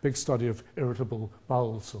 Big study of irritable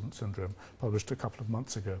bowel syndrome published a couple of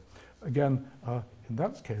months ago. Again, in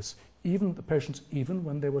that case, even the patients, even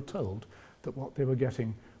when they were told that what they were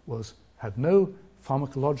getting had no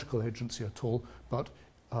pharmacological agency at all, but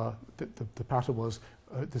the patter was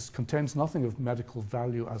this contains nothing of medical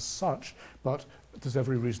value as such, but there's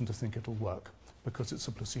every reason to think it'll work because it's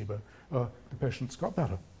a placebo. The patients got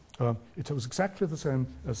better. It was exactly the same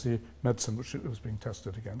as the medicine which it was being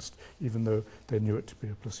tested against, even though they knew it to be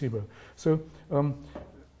a placebo. So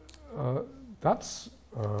that's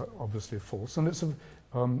obviously false, and it's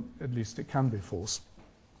at least it can be false.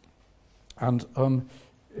 And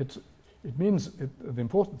it means, the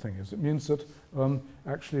important thing is, it means that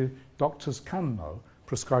actually doctors can now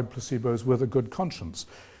prescribe placebos with a good conscience.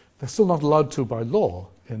 They're still not allowed to by law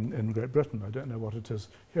in Great Britain. I don't know what it is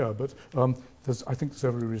here, but I think there's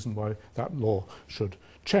every reason why that law should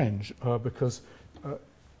change, because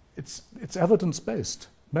it's evidence-based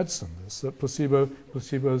medicine, that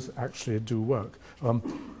placebos actually do work.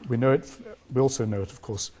 We know it. We also know it, of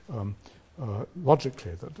course,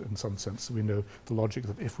 logically, that in some sense we know the logic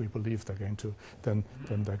that if we believe they're going to, then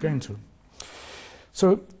they're going to.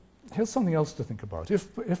 So here's something else to think about.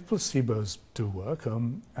 If placebos do work,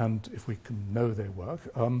 and if we can know they work,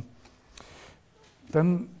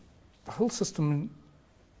 then the whole system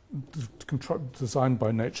designed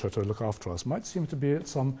by nature to look after us might seem to be at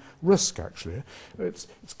some risk, actually. It's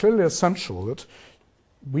clearly essential that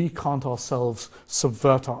we can't ourselves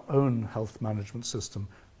subvert our own health management system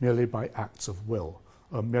merely by acts of will,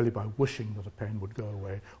 merely by wishing that a pain would go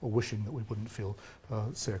away, or wishing that we wouldn't feel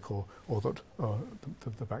sick, or that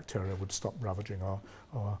the bacteria would stop ravaging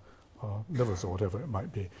our livers, or whatever it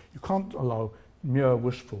might be. You can't allow mere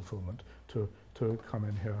wish fulfillment to come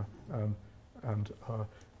in here and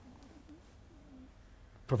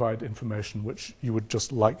provide information which you would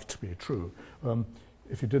just like to be true.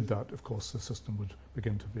 If you did that, of course, the system would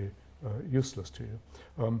begin to be useless to you.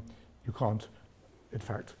 You can't, in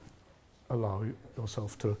fact, allow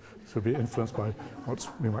yourself to be influenced by what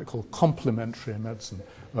we might call complementary medicine.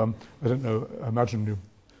 I don't know, imagine you,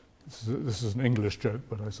 this is an English joke,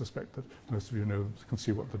 but I suspect that most of you can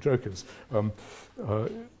see what the joke is.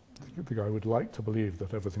 The guy would like to believe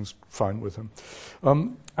that everything's fine with him.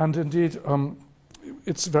 And indeed,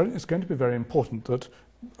 it's going to be very important that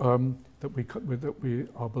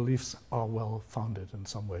our beliefs are well founded in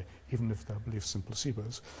some way, even if they're beliefs in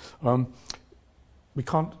placebos. We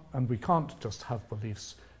can't just have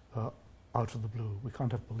beliefs out of the blue. We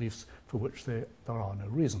can't have beliefs for which there are no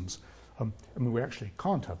reasons. We actually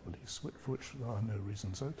can't have beliefs for which there are no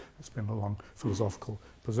reasons. It's been a long philosophical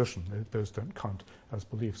position. Those don't count as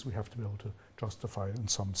beliefs. We have to be able to justify, in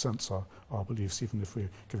some sense, our beliefs, even if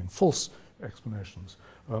we're giving false explanations.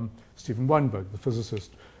 Stephen Weinberg, the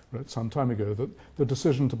physicist, wrote some time ago that the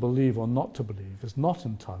decision to believe or not to believe is not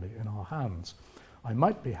entirely in our hands. I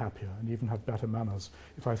might be happier and even have better manners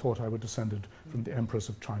if I thought I were descended from the Empress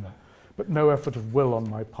of China. But no effort of will on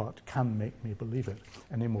my part can make me believe it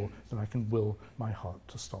any more than I can will my heart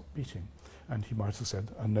to stop beating. And he might have said,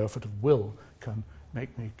 and no effort of will can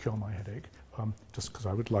make me cure my headache, just because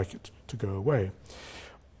I would like it to go away.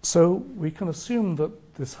 So we can assume that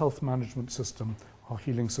this health management system, our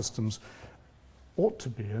healing systems, ought to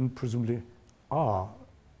be, and presumably are,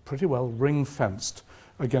 pretty well ring-fenced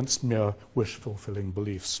against mere wish-fulfilling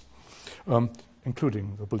beliefs,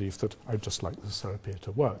 including the belief that I'd just like this therapy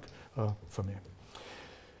to work for me.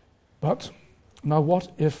 But now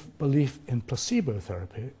what if belief in placebo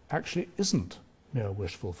therapy actually isn't mere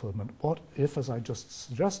wish fulfillment? What if, as I just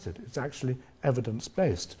suggested, it's actually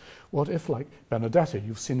evidence-based? What if, like Benedetta,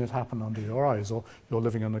 you've seen it happen under your eyes, or you're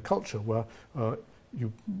living in a culture where the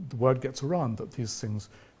word gets around that these things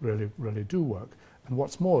really, really do work? And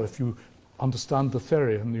what's more, if you understand the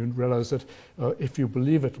theory and you realize that if you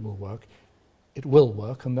believe it will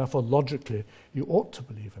work, and therefore logically you ought to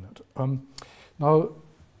believe in it. Now,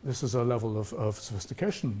 this is a level of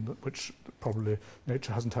sophistication which probably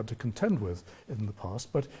nature hasn't had to contend with in the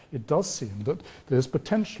past, but it does seem that there's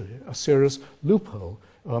potentially a serious loophole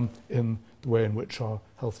in the way in which our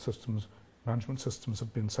health systems, management systems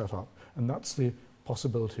have been set up, and that's the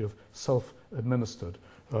possibility of self-administered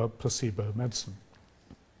placebo medicine.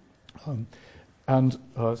 And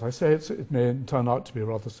as I say, it may turn out to be a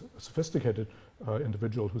rather sophisticated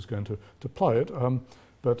individual who's going to apply it,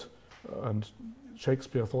 and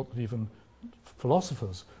Shakespeare thought that even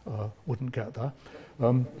philosophers wouldn't get there.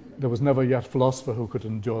 There was never yet a philosopher who could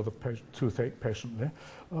endure the toothache patiently,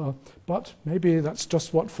 but maybe that's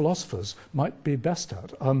just what philosophers might be best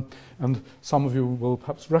at. And some of you will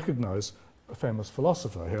perhaps recognize a famous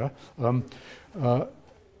philosopher here,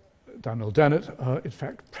 Daniel Dennett, in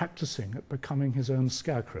fact, practicing at becoming his own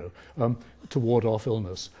scarecrow to ward off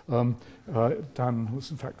illness. Dan was,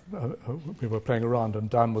 in fact, we were playing around, and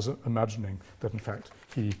Dan was imagining that, in fact,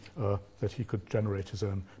 he could generate his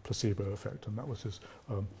own placebo effect, and that was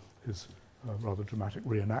his rather dramatic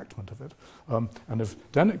reenactment of it. And if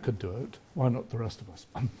Dennett could do it, why not the rest of us?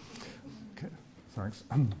 Okay, thanks.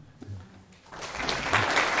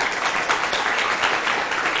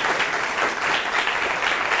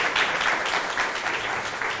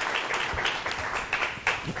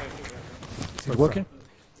 Is it working?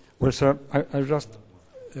 Well, sir, I just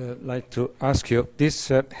like to ask you, this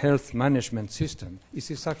health management system, is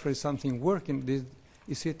this actually something working?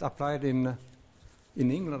 Is it applied in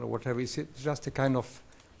England or whatever? Is it just a kind of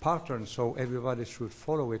pattern so everybody should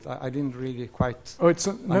follow it? I didn't really quite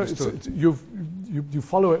understood. You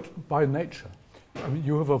follow it by nature. I mean,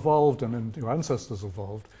 you have evolved, and your ancestors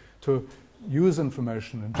evolved, to use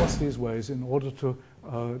information in just these ways in order to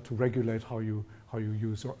regulate how you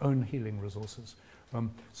use your own healing resources.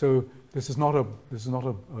 So this is not a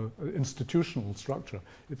institutional structure.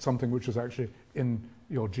 It's something which is actually in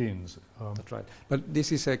your genes. That's right. But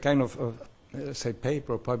this is a kind of say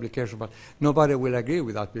paper or publication, but nobody will agree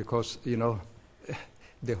with that because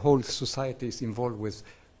the whole society is involved with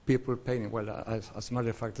people pain. Well, as a matter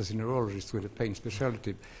of fact, as a neurologist with a pain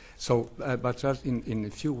specialty. So, but just in a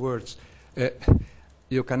few words,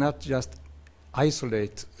 you cannot just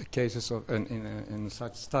isolate cases of in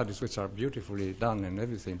such studies, which are beautifully done and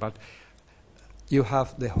everything, but you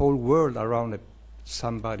have the whole world around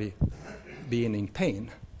somebody being in pain.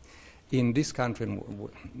 In this country,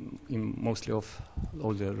 in mostly of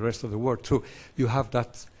all the rest of the world too, you have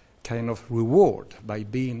that kind of reward by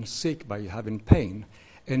being sick, by having pain,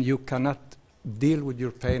 and you cannot deal with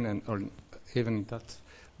your pain even that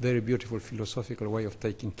very beautiful philosophical way of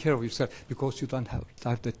taking care of yourself, because you don't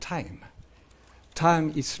have the time.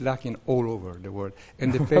 Time is lacking all over the world,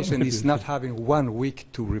 and the patient is not having 1 week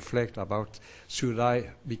to reflect about, should I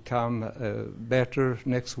become better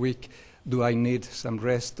next week? Do I need some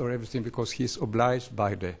rest or everything? Because he's obliged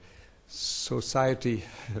by the society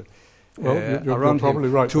around probably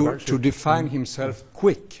him right, to define himself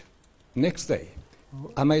quick. Next day,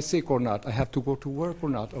 am I sick or not? I have to go to work or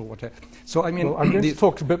not, or whatever. So I mean, well, I'm going to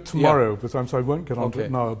talk a bit tomorrow, but so I won't get on to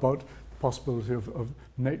it now, about the possibility of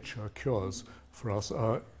nature cures for us,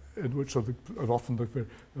 which are often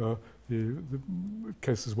the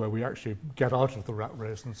cases where we actually get out of the rat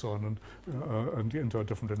race and so on, and get into a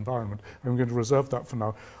different environment. I'm going to reserve that for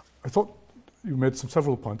now. I thought you made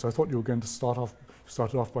several points. I thought you were going to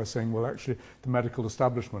started off by saying, well, actually, the medical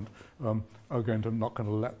establishment are not going to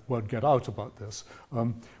let word get out about this.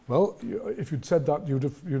 Well, if you'd said that, you'd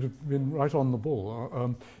have been right on the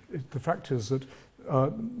ball. The fact is that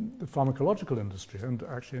the pharmacological industry, and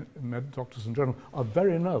actually doctors in general, are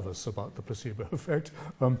very nervous about the placebo effect,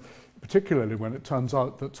 particularly when it turns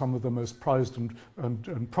out that some of the most prized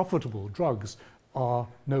and profitable drugs are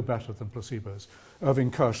no better than placebos.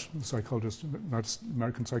 Irving Kirsch, the psychologist,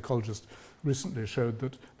 American psychologist, recently showed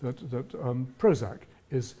that Prozac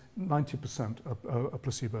is 90% a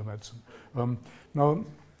placebo medicine. Now,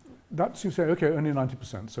 that's, you say, okay, only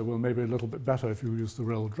 90%, so well, maybe a little bit better if you use the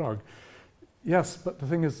real drug. Yes, but the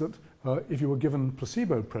thing is that if you were given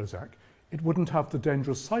placebo Prozac, it wouldn't have the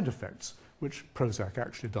dangerous side effects which Prozac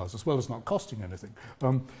actually does, as well as not costing anything.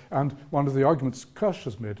 And one of the arguments Kirsch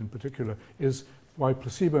has made in particular is why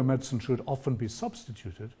placebo medicine should often be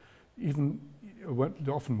substituted,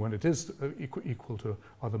 often when it is equal to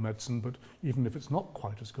other medicine, but even if it's not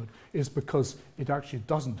quite as good, is because it actually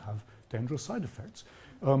doesn't have dangerous side effects.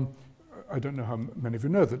 I don't know how many of you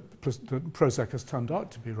know that Prozac has turned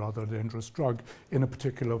out to be rather a dangerous drug in a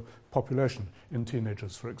particular population, in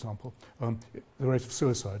teenagers, for example. The rate of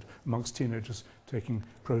suicide amongst teenagers taking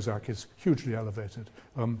Prozac is hugely elevated.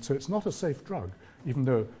 So it's not a safe drug, even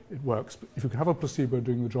though it works. But if you can have a placebo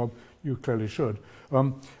doing the job, you clearly should.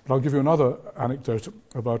 But I'll give you another anecdote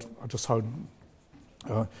about just how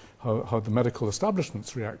the medical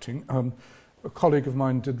establishment's reacting. A colleague of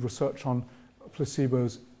mine did research on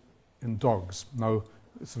placebos in dogs. Now,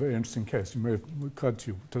 it's a very interesting case. You may have occurred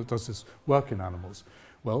to you, does this work in animals?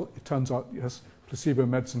 Well, it turns out, yes, placebo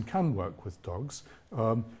medicine can work with dogs.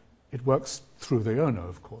 It works through the owner,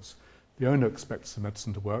 of course. The owner expects the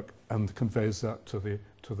medicine to work and conveys that to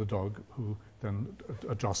the dog, who then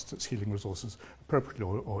adjusts its healing resources appropriately,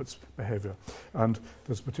 or its behavior. And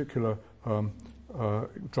there's a particular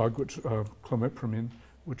drug, which clomipramine,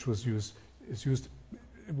 which is used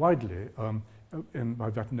widely by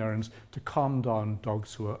veterinarians to calm down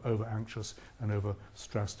dogs who are over anxious and over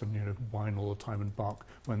stressed and whine all the time and bark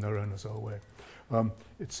when their owners are away.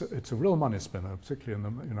 It's a real money spinner, particularly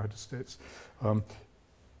in the United States.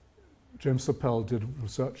 James Sapel did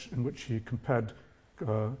research in which he compared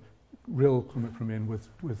real clomipramine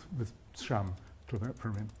with sham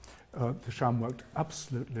clomipramine. The sham worked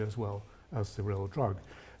absolutely as well as the real drug,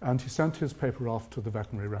 and he sent his paper off to the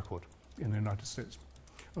veterinary record in the United States.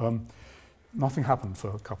 Nothing happened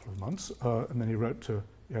for a couple of months, and then he wrote to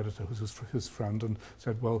the editor, who was his friend, and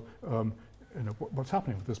said, well, what's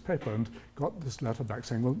happening with this paper? And got this letter back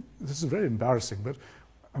saying, well, this is very embarrassing, but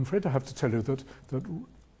I'm afraid I have to tell you that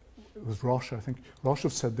it was Roche, I think. Roche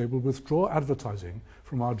have said they will withdraw advertising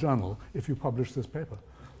from our journal if you publish this paper.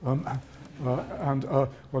 And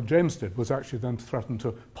what James did was actually then threaten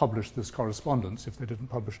to publish this correspondence if they didn't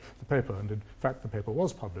publish the paper, and in fact the paper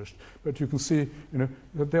was published. But you can see,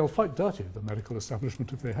 that they'll fight dirty, the medical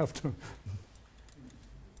establishment, if they have to.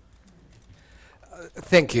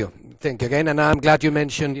 Thank you again, and I'm glad you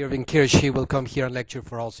mentioned Irving Kirsch. He will come here and lecture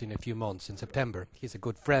for us in a few months, in September. He's a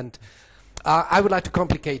good friend. I would like to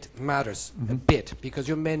complicate matters a bit, because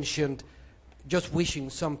you mentioned just wishing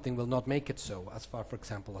something will not make it so, as far, for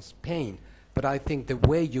example, as pain. But I think the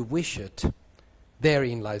way you wish it,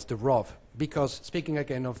 therein lies the rub. Because speaking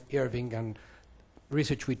again of Irving and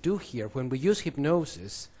research we do here, when we use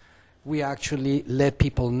hypnosis, we actually let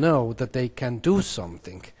people know that they can do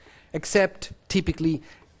something. Except typically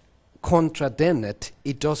contra Dennett,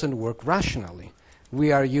 it doesn't work rationally.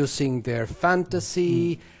 We are using their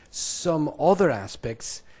fantasy, some other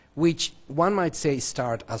aspects, which one might say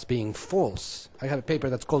start as being false. I have a paper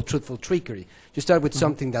that's called Truthful Trickery. You start with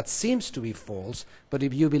something that seems to be false, but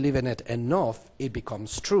if you believe in it enough, it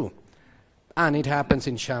becomes true. And it happens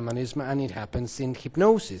in shamanism, and it happens in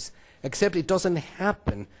hypnosis, except it doesn't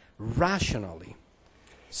happen rationally.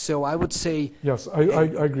 So I would say... Yes, I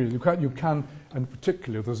agree. You can, and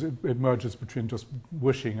particularly it emerges between just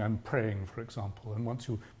wishing and praying, for example. And once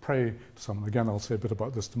you pray to someone, again, I'll say a bit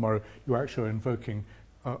about this tomorrow, you actually are invoking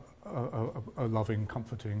a loving,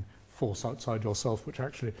 comforting force outside yourself, which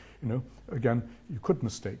actually, again, you could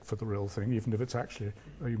mistake for the real thing, even if it's actually,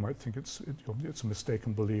 you might think it's a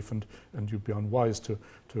mistaken belief, and you'd be unwise to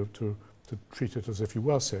treat it as if you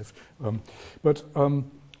were safe.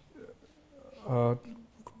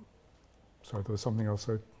 Sorry, there was something else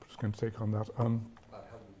I was going to take on that.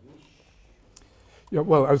 Yeah,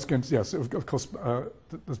 well, I was going to, yes, of course,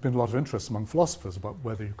 there's been a lot of interest among philosophers about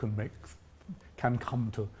whether you can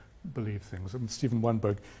come to believe things. And Stephen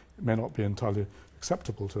Weinberg may not be entirely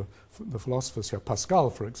acceptable to the philosophers here. Pascal,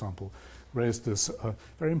 for example, raised this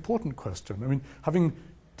very important question. I mean, having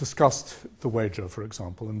discussed the wager, for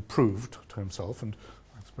example, and proved to himself, and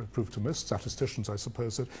proved to most statisticians, I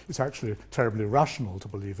suppose, that it's actually terribly rational to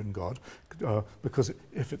believe in God, because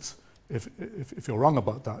if you're wrong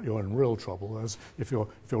about that, you're in real trouble. As if you're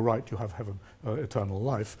right, you have heaven, eternal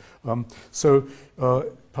life. So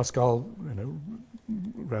Pascal,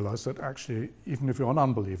 realized that actually, even if you're an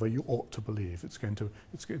unbeliever, you ought to believe. It's going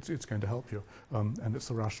to help you, and it's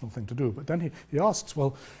the rational thing to do. But then he asks,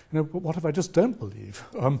 well, but what if I just don't believe?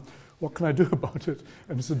 What can I do about it?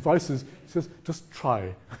 And his advice is, he says, just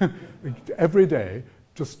try. Every day,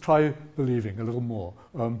 just try believing a little more.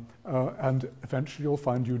 And eventually you'll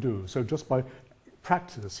find you do. So just by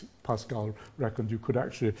practice, Pascal reckoned you could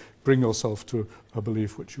actually bring yourself to a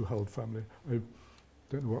belief which you held firmly. I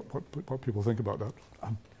don't know what people think about that.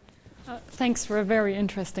 Thanks for a very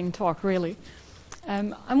interesting talk, really.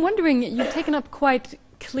 I'm wondering, you've taken up quite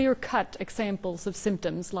clear-cut examples of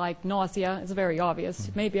symptoms, like nausea is very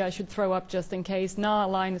obvious. Maybe I should throw up just in case. A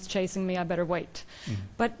lion is chasing me, I better wait.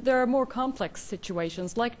 But there are more complex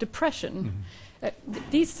situations, like depression.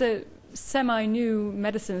 These semi-new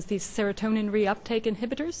medicines, these serotonin reuptake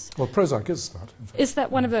inhibitors. Well, Prozac is that, in fact. Is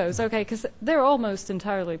that one of those? Okay, because they're almost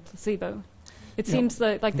entirely placebo. It seems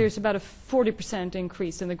like there's about a 40%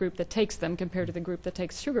 increase in the group that takes them compared to the group that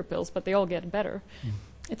takes sugar pills, but they all get better.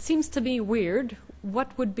 It seems to be weird.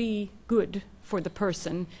 What would be good for the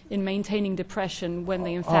person in maintaining depression when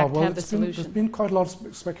they in fact have the solution? There's been quite a lot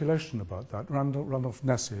of speculation about that. Randolph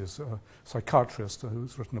Nesse is a psychiatrist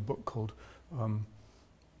who's written a book called,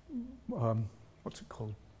 what's it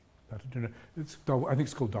called? I think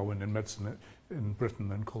it's called Darwin in Medicine in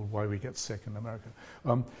Britain, and called Why We Get Sick in America.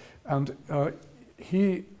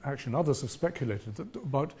 He, actually, and others have speculated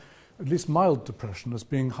about at least mild depression as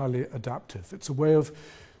being highly adaptive. It's a way of,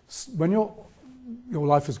 when your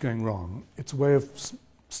life is going wrong, it's a way of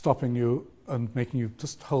stopping you and making you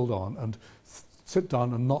just hold on and sit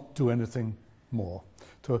down and not do anything more,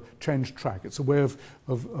 to change track. It's a way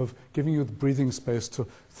of giving you the breathing space to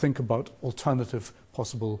think about alternative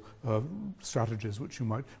possible strategies which you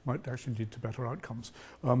might actually lead to better outcomes.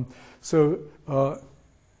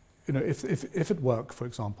 If at work, for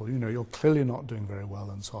example, you're clearly not doing very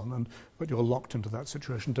well and so on, but you're locked into that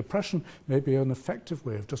situation, depression may be an effective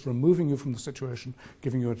way of just removing you from the situation,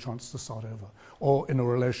 giving you a chance to start over. Or in a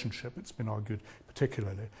relationship, it's been argued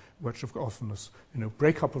particularly, which often is,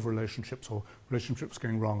 breakup of relationships or relationships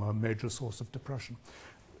going wrong are a major source of depression.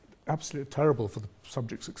 Absolutely terrible for the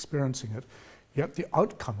subjects experiencing it, yet the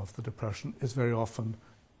outcome of the depression is very often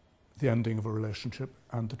the ending of a relationship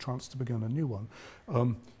and the chance to begin a new one.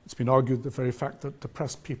 It's been argued the very fact that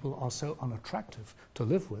depressed people are so unattractive to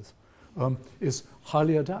live with is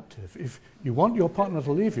highly adaptive. If you want your partner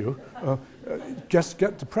to leave you, just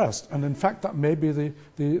get depressed. And in fact, that may be the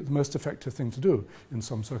most effective thing to do in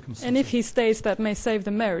some circumstances. And if he stays, that may save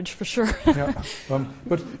the marriage for sure. Yeah.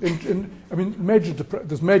 But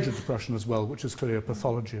there's major depression as well, which is clearly a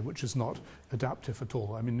pathology, which is not adaptive at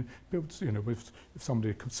all. I mean, if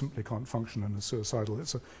somebody simply can't function and is suicidal,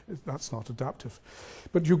 that's not adaptive.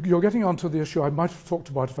 But you're getting onto the issue I might have talked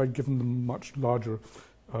about if I'd given them much larger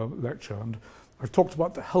lecture, and I've talked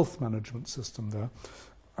about the health management system there.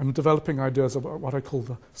 I'm developing ideas about what I call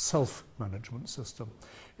the self-management system,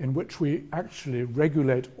 in which we actually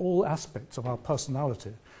regulate all aspects of our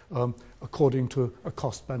personality according to a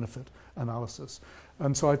cost-benefit analysis.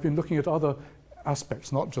 And so I've been looking at other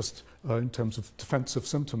aspects, not just in terms of defensive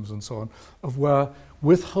symptoms and so on, of where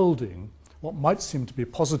withholding what might seem to be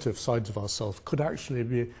positive sides of ourselves could actually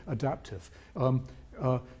be adaptive.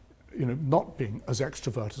 Not being as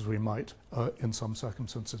extrovert as we might in some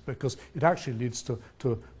circumstances, because it actually leads to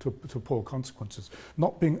poor consequences.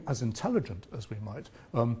 Not being as intelligent as we might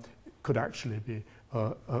could actually be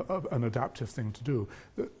an adaptive thing to do.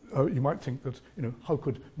 You might think that, how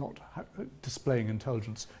could not displaying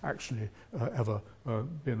intelligence actually ever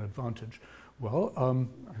be an advantage? Well, I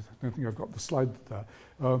don't think I've got the slide there.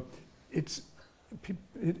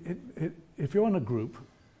 If you're in a group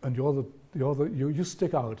and you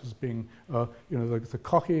stick out as being, the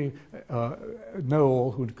cocky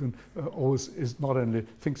know-all who can always is not only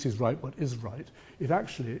thinks he's right but is right. It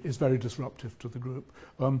actually is very disruptive to the group.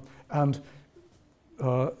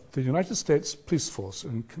 The United States police force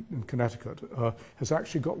in Connecticut has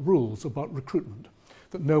actually got rules about recruitment,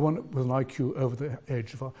 that no one with an IQ over the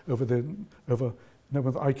age of no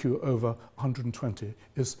one with IQ over 120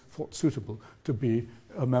 is thought suitable to be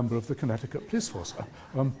a member of the Connecticut police force.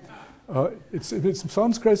 It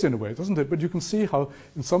sounds crazy in a way, doesn't it? But you can see how,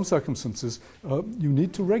 in some circumstances, you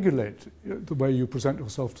need to regulate the way you present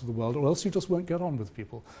yourself to the world, or else you just won't get on with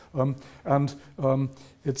people.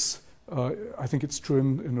 I think it's true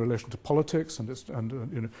in relation to politics,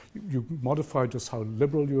 you modify just how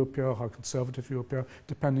liberal you appear, how conservative you appear,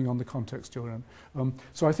 depending on the context you're in.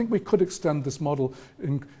 So I think we could extend this model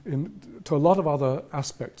to a lot of other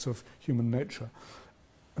aspects of human nature.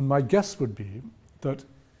 And my guess would be that,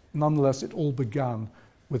 nonetheless, it all began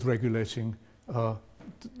with regulating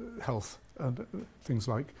health and things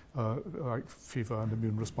like fever and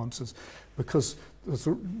immune responses, because there's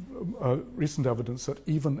recent evidence that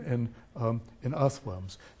even in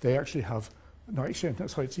earthworms, they actually have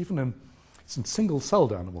it's in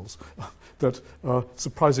single-celled animals that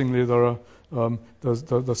surprisingly there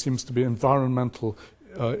seems to be environmental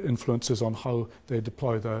influences on how they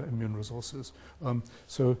deploy their immune resources.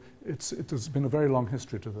 So there's been a very long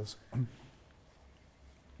history to this.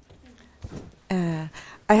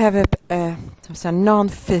 I have a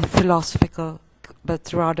non-philosophical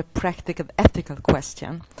but rather practical, ethical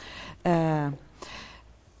question. The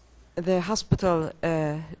hospital,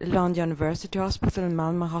 Lund University Hospital and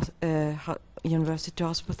Malmö University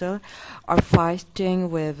Hospital, are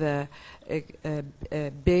fighting with a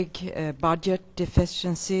big budget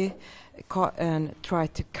deficiency and try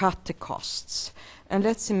to cut the costs. And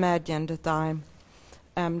let's imagine that I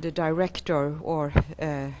am the director or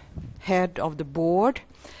head of the board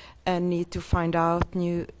and need to find out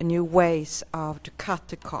new ways to cut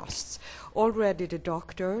the costs. Already the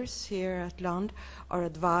doctors here at Lund are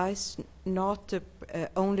advised not to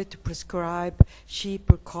only to prescribe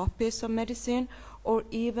cheaper copies of medicine, or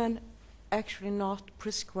even actually not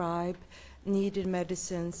prescribe needed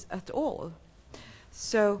medicines at all.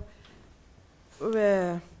 So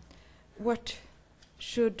what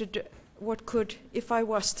could, if I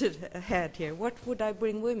was the head here, what would I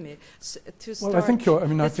bring with me to start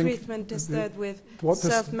the treatment instead with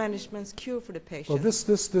self-management's cure for the patient? Well,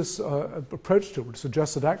 this approach to it would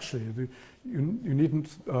suggest that actually you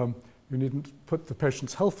needn't put the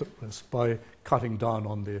patient's health at risk by cutting down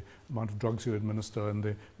on the amount of drugs you administer and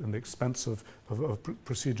the expense of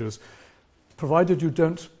procedures, provided you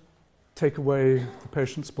don't take away the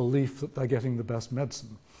patient's belief that they're getting the best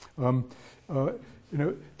medicine.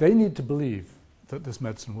 They need to believe that this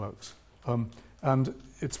medicine works. And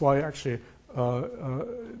it's why actually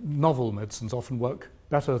novel medicines often work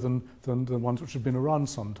better than the ones which have been around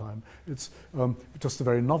some time. It's just the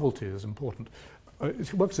very novelty is important.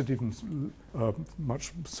 It works at even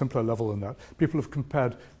much simpler level than that. People have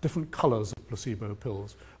compared different colors of placebo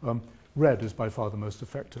pills. Red is by far the most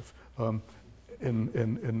effective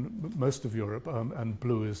in most of Europe, and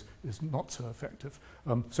blue is not so effective.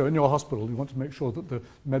 So in your hospital, you want to make sure that the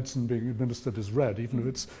medicine being administered is red, even if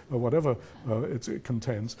it's whatever it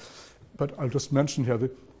contains. But I'll just mention here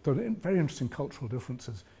that there are very interesting cultural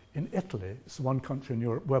differences. In Italy, it's the one country in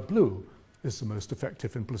Europe where blue is the most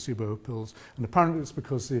effective in placebo pills, and apparently it's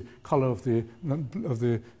because the colour of the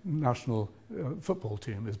national football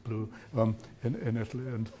team is blue in Italy,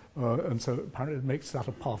 and so apparently it makes that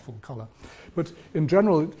a powerful colour. But in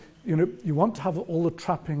general, you want to have all the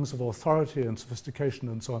trappings of authority and sophistication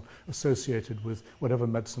and so on associated with whatever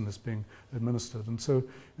medicine is being administered. And so,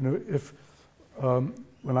 if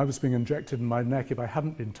when I was being injected in my neck, if I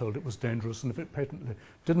hadn't been told it was dangerous, and if it patently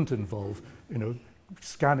didn't involve,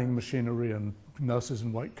 scanning machinery and nurses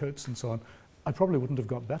in white coats and so on, I probably wouldn't have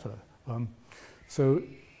got better. So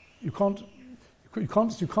you can't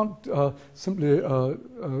simply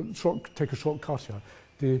take a shortcut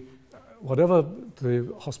here. Whatever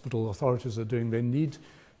the hospital authorities are doing, they need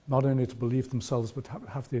not only to believe themselves, but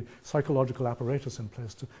have the psychological apparatus in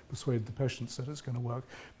place to persuade the patients that it's going to work.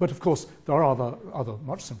 But of course, there are other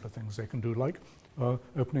much simpler things they can do, like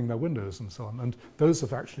opening their windows and so on. And those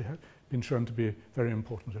have actually been shown to be very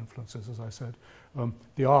important influences, as I said.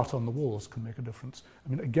 The art on the walls can make a difference. I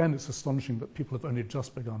mean, again, it's astonishing that people have only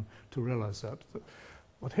just begun to realize that.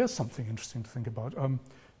 But here's something interesting to think about.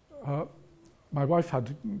 My wife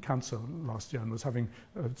had cancer last year and was having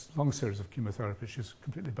a long series of chemotherapy. She's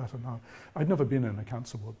completely better now. I'd never been in a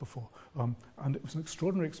cancer ward before, and it was an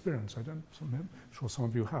extraordinary experience. I'm sure some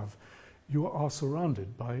of you have. You are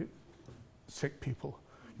surrounded by sick people.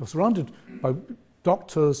 You're surrounded by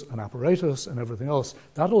doctors and apparatus and everything else.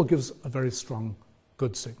 That all gives a very strong,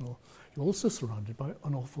 good signal. You're also surrounded by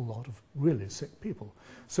an awful lot of really sick people.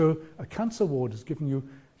 So a cancer ward is giving you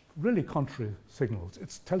really contrary signals.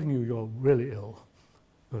 It's telling you you're really ill.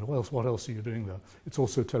 But what else are you doing there? It's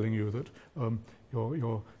also telling you that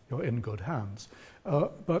you're in good hands.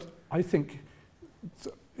 But I think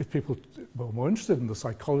if people were more interested in the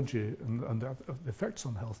psychology and the effects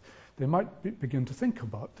on health, they might begin to think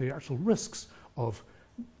about the actual risks of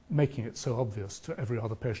making it so obvious to every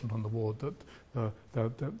other patient on the ward that the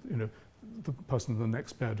person in the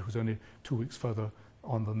next bed who's only 2 weeks further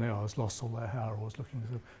on than they are has lost all their hair or is looking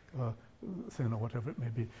thin or whatever it may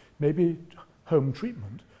be. Maybe home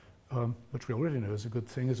treatment, which we already know is a good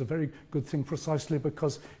thing, is a very good thing precisely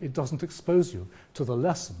because it doesn't expose you to the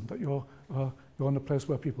lesson that you're in a place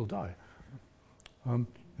where people die.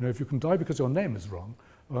 If you can die because your name is wrong,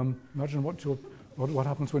 imagine what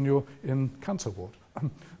happens when you're in cancer ward.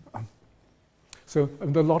 So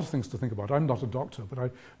there are a lot of things to think about. I'm not a doctor,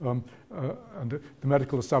 but and the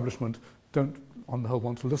medical establishment don't, on the whole,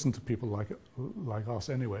 want to listen to people like us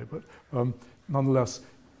anyway. But nonetheless,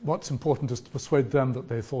 what's important is to persuade them that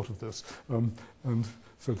they thought of this, and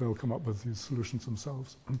so they'll come up with these solutions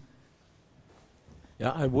themselves.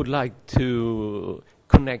 Yeah, I would like to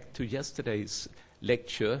connect to yesterday's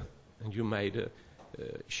lecture, and you made a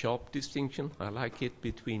sharp distinction. I like it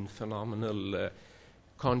between phenomenal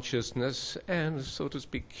consciousness and, so to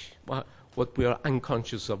speak, what we are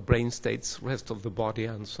unconscious of, brain states, rest of the body,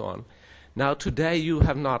 and so on. Now, today you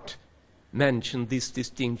have not mentioned this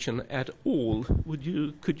distinction at all. Could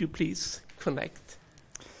you please connect?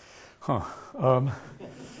 In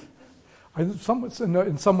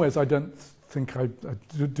some ways, I don't think I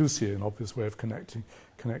do see an obvious way of connecting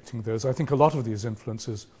those. I think a lot of these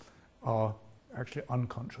influences are actually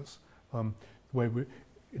unconscious. The way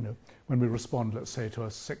when we respond, let's say, to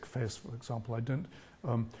a sick face, for example,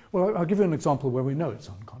 I'll give you an example where we know it's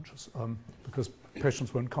unconscious, because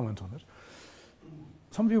patients won't comment on it.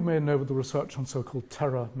 Some of you may know the research on so-called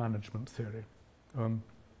terror management theory. Do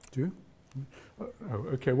you?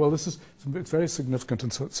 Okay, well, it's very significant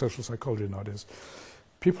in social psychology nowadays.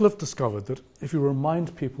 People have discovered that if you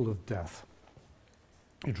remind people of death,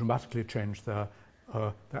 you dramatically change their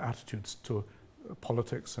attitudes to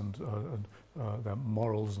politics and their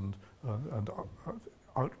morals and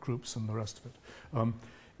out groups and the rest of it.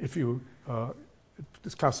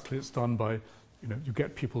 Classically it's done by, you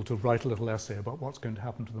get people to write a little essay about what's going to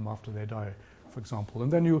happen to them after they die, for example,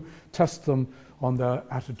 and then you test them on their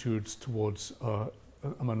attitudes towards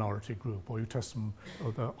a minority group, or you test them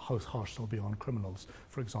how harsh they'll be on criminals,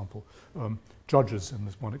 for example. Judges in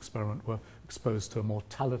this one experiment were exposed to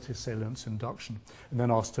mortality salience induction and then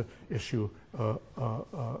asked to issue a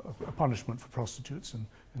punishment for prostitutes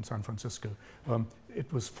in San Francisco.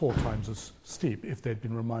 It was 4 times as steep if they'd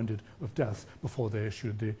been reminded of death before they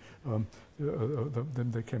issued then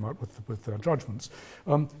they came out with their judgments.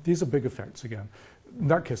 These are big effects again. In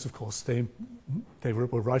that case, of course, they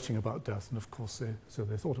were writing about death, and of course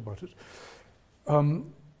they thought about it. Now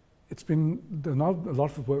a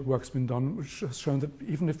lot of work's been done which has shown that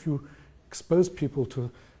even if you expose people to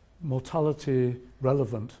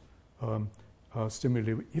mortality-relevant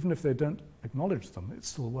stimuli, even if they don't acknowledge them, it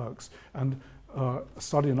still works. And a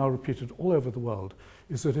study now repeated all over the world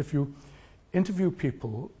is that if you interview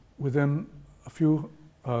people within a few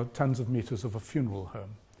tens of meters of a funeral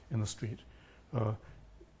home in the street, a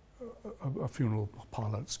funeral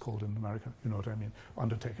parlor, it's called in America, you know what I mean,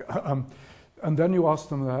 undertaker. And then you ask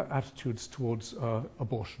them their attitudes towards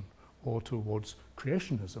abortion or towards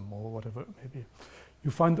creationism or whatever it may be.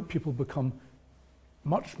 You find that people become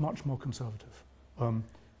much, much more conservative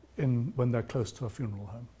when they're close to a funeral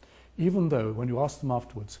home, even though when you ask them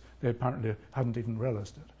afterwards, they apparently hadn't even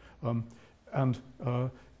realized it. As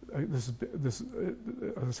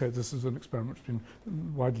I say, this is an experiment that's been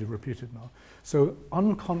widely repeated now. So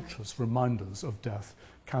unconscious reminders of death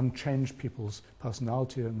can change people's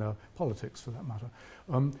personality and their politics, for that matter.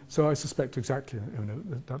 So I suspect exactly,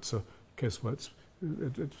 that's a case where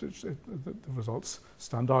the results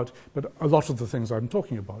stand out. But a lot of the things I'm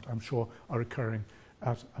talking about, I'm sure, are occurring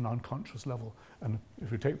at an unconscious level. And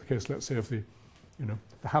if we take the case, let's say, of the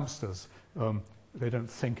the hamsters, they don't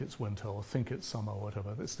think it's winter or think it's summer or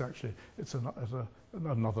whatever. It's actually, it's at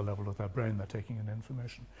another level of their brain they're taking in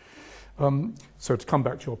information. So to come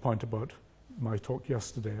back to your point about my talk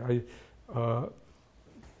yesterday,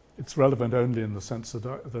 it's relevant only in the sense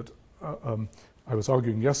that I was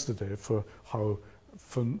arguing yesterday for how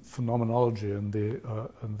phenomenology and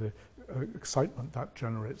the excitement that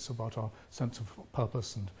generates about our sense of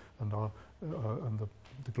purpose and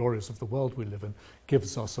the glories of the world we live in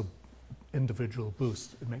gives us an individual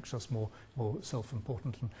boost. It makes us more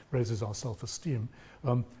self-important and raises our self-esteem.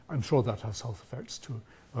 I'm sure that has health effects too,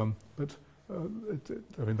 but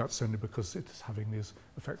I mean that's only because it is having these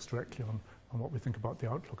effects directly on what we think about the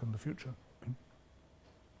outlook and the future.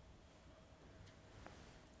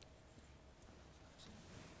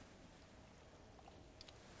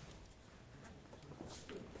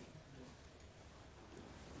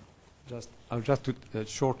 I'll just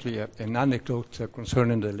shortly an anecdote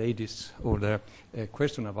concerning the ladies or the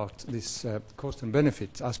question about this cost and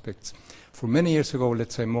benefit aspects. For many years ago,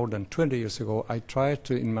 let's say more than 20 years ago, I tried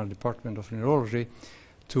to, in my department of neurology,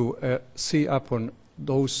 to see upon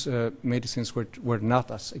those medicines which were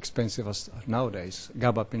not as expensive as nowadays,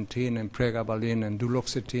 gabapentin and pregabalin and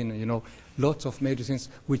duloxetine, lots of medicines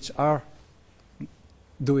which are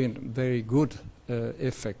doing very good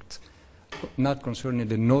effect, not concerning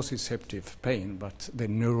the nociceptive pain, but the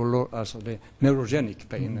neurogenic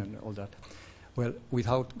pain and all that. Well,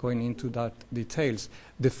 without going into that details,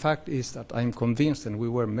 the fact is that I'm convinced, and we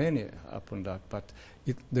were many upon that, but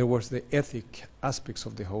there was the ethic aspects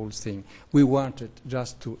of the whole thing. We wanted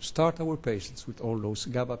just to start our patients with all those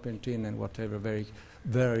gabapentin and whatever very,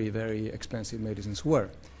 very, very expensive medicines were.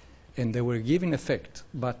 And they were giving effect,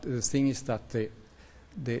 but the thing is that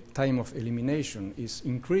the time of elimination is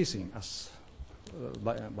increasing as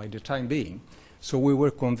by the time being. So we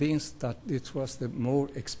were convinced that it was the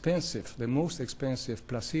most expensive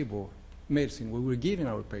placebo medicine we were giving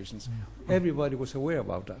our patients. Everybody was aware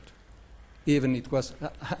about that. Even it was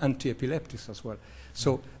anti-epileptics as well.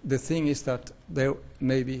 So the thing is that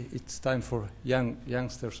maybe it's time for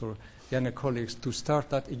youngsters or younger colleagues to start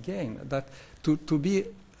that again, that to be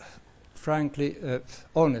frankly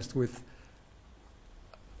honest with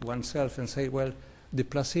oneself and say, well, the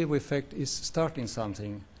placebo effect is starting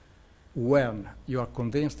something when you are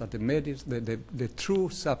convinced that the true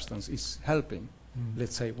substance is helping,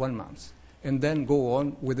 let's say 1 month, and then go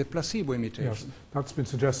on with the placebo imitation. Yes, that's been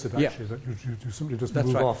suggested actually, that you simply just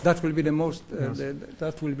move off. That will be the most,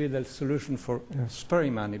 that will be the solution for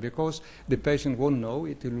sparing money, because the patient won't know.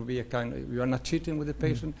 It will be a kind of, you are not cheating with the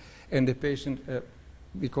patient, and the patient,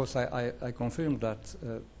 because I confirmed that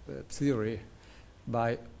theory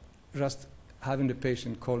by just having the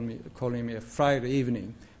patient calling me a Friday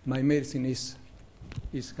evening, my medicine is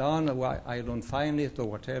gone, or I don't find it, or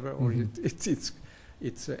whatever, or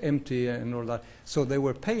it's empty and all that. So they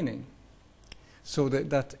were paining. So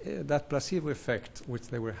that placebo effect which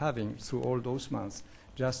they were having through all those months,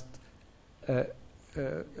 just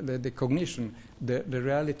the cognition, the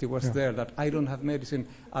reality was there that I don't have medicine,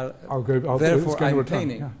 therefore I'm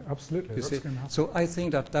paining. Yeah, absolutely. You see? So I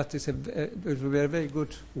think that is a very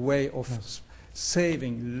good way of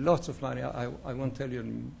saving lots of money. I won't tell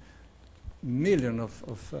you million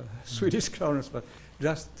of Swedish kronor, but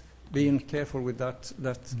just being careful with that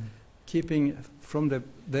keeping from the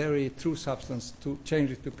very true substance to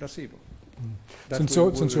change it to placebo. Since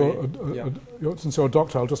you're a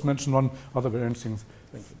doctor, I'll just mention one other very interesting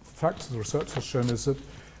fact the research has shown is that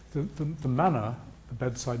the manner, the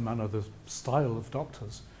bedside manner, the style of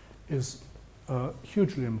doctors is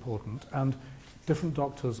hugely important, and different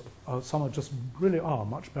doctors, some are just really are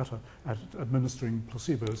much better at administering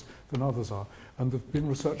placebos than others are. And there's been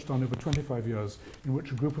research done over 25 years in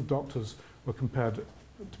which a group of doctors were compared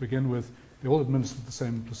to begin with. They all administered the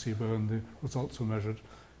same placebo and the results were measured.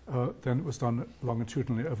 Then it was done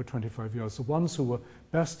longitudinally over 25 years. The ones who were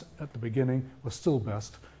best at the beginning were still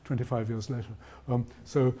best 25 years later.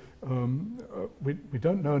 So we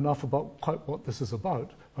don't know enough about quite what this is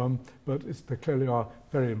about, but there clearly are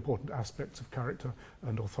very important aspects of character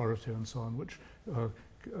and authority and so on, which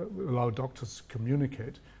allow doctors to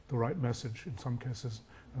communicate the right message in some cases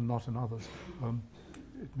and not in others.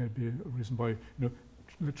 It may be a reason why,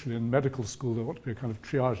 literally in medical school there ought to be a kind of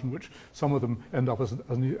triage in which some of them end up as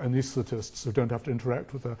anaesthetists who don't have to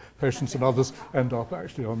interact with their patients, and others end up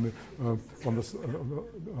actually on the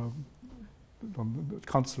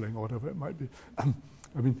counselling or whatever it might be. I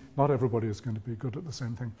mean, not everybody is going to be good at the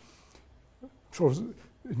same thing. I'm sure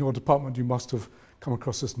in your department you must have come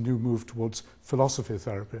across this new move towards philosophy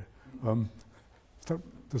therapy.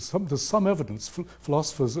 there's some evidence.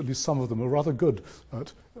 Philosophers, at least some of them, are rather good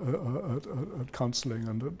at counselling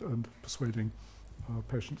and persuading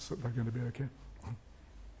patients that they're going to be okay.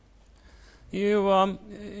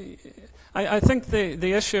 I think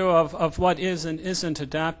the issue of what is and isn't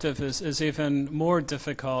adaptive is even more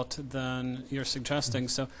difficult than you're suggesting.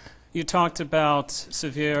 So you talked about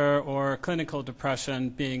severe or clinical depression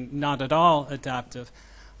being not at all adaptive.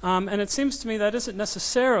 And it seems to me that isn't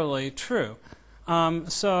necessarily true.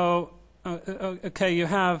 Okay, you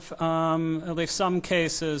have at least some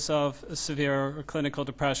cases of severe or clinical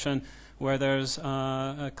depression where there's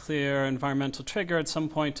a clear environmental trigger at some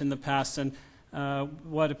point in the past, and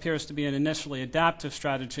what appears to be an initially adaptive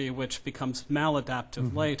strategy which becomes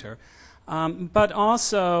maladaptive later. But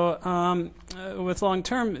also, with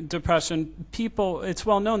long-term depression, it's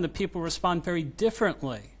well known that people respond very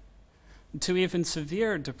differently to even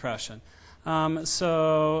severe depression.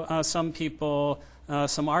 Some people,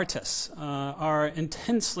 some artists, are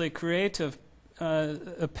intensely creative,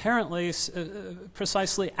 apparently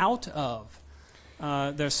precisely out of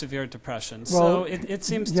their severe depression. Well, so it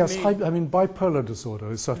seems yes, to me... I mean, bipolar disorder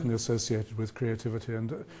is certainly associated with creativity,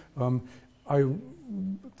 and I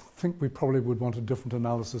think we probably would want a different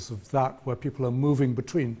analysis of that, where people are moving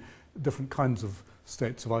between different kinds of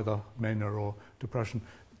states of either mania or depression.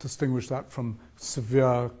 Distinguish that from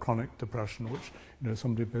severe chronic depression, which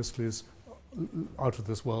somebody basically is out of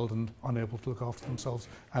this world and unable to look after themselves,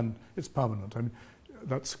 and it's permanent. I mean,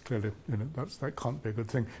 that's clearly that can't be a good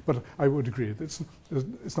thing. But I would agree it's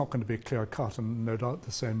not going to be clear cut, and no doubt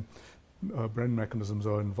the same brain mechanisms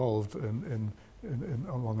are involved in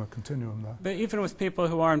along a continuum there. But even with people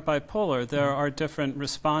who aren't bipolar, there are different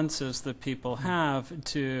responses that people have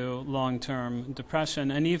to long-term depression,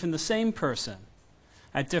 and even the same person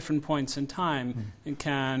at different points in time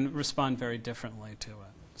can respond very differently to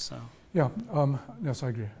it. So yeah, yes, I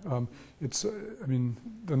agree. It's I mean,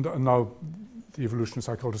 and now the evolutionary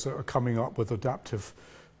psychologists are coming up with adaptive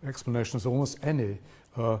explanations of almost any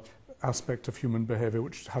aspect of human behavior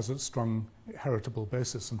which has a strong heritable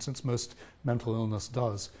basis. And since most mental illness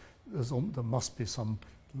does, there must be some,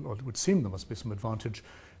 or it would seem there must be some advantage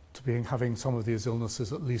to having some of these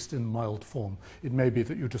illnesses at least in mild form. It may be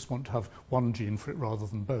that you just want to have one gene for it rather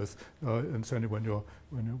than both, and it's only when you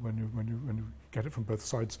get it from both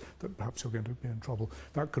sides that perhaps you're going to be in trouble.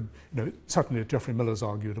 That could, certainly Geoffrey Miller's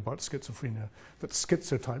argued about schizophrenia, that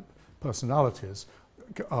schizotype personalities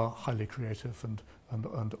are highly creative and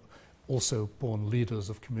also born leaders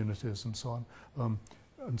of communities and so on.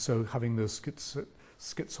 And so having those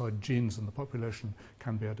schizoid genes in the population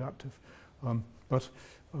can be adaptive. But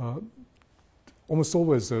almost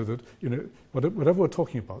always, though, that whatever we're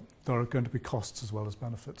talking about, there are going to be costs as well as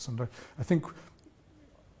benefits. And I think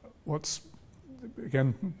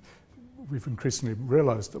again, we've increasingly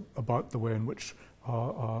realized about the way in which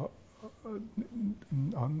our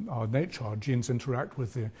nature, our genes interact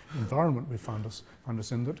with the environment we find us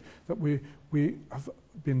in, that we have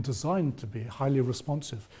been designed to be highly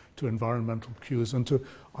responsive to environmental cues and to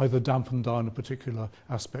either dampen down a particular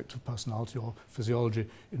aspect of personality or physiology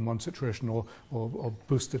in one situation or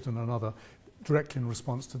boost it in another, directly in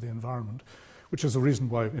response to the environment, which is the reason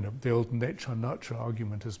why the old nature-nurture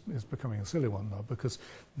argument is becoming a silly one now, because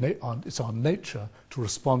it's our nature to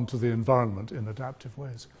respond to the environment in adaptive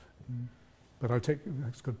ways. But that's a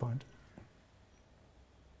good point.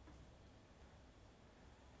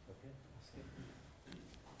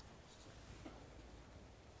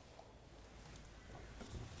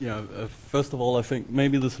 Yeah, first of all, I think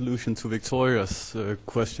maybe the solution to Victoria's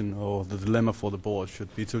question, or the dilemma for the board,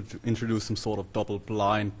 should be to introduce some sort of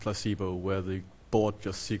double-blind placebo where the board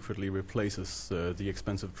just secretly replaces the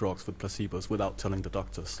expensive drugs with placebos without telling the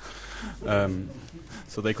doctors.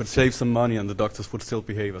 So they could save some money and the doctors would still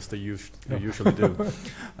behave as they usually do.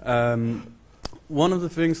 One of the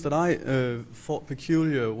things that I thought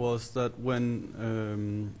peculiar was that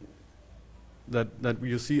when that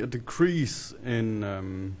you see a decrease in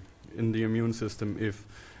the immune system if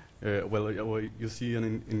you see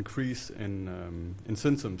an increase in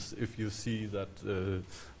symptoms if you see that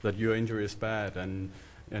your injury is bad, and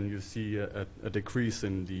you see a decrease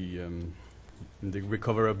in the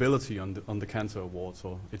recoverability on the cancer ward.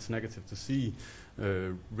 So it's negative to see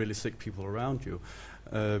really sick people around you,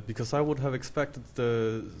 because I would have expected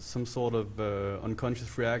some sort of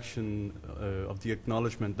unconscious reaction of the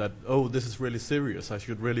acknowledgement that, oh, this is really serious, I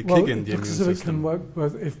should really kick in the immune system. Because it can work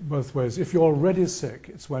both ways. If you're already sick,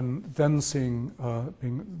 it's when then seeing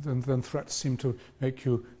then threats seem to make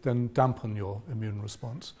you then dampen your immune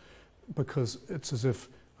response, because it's as if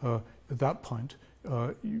at that point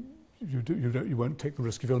you won't take the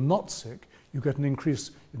risk. If you're not sick, you get an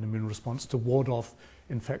increase in immune response to ward off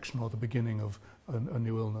infection or the beginning of a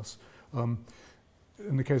new illness.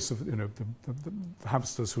 In the case of the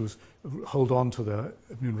hamsters who hold on to their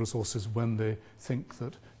immune resources when they think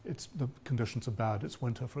that the conditions are bad, it's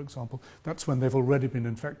winter, for example, that's when they've already been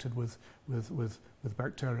infected with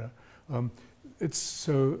bacteria. It's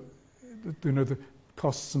so the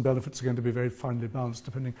costs and benefits are going to be very finely balanced,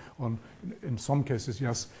 depending on. In some cases,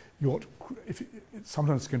 yes,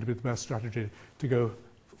 sometimes it's going to be the best strategy to go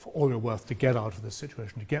for all you're worth to get out of this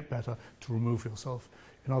situation, to get better, to remove yourself.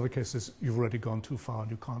 In other cases, you've already gone too far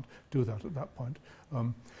and you can't do that at that point. I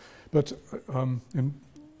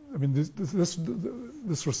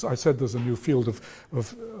said there's a new field of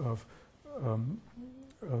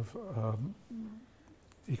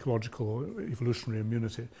ecological or evolutionary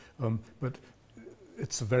immunity, but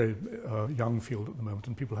it's a very young field at the moment,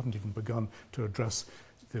 and people haven't even begun to address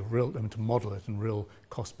the real, to model it in real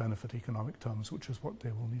cost-benefit economic terms, which is what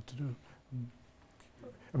they will need to do.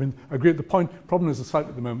 I mean, I agree. The problem is slightly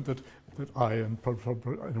at the moment that I and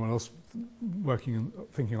probably anyone else working and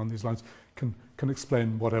thinking on these lines can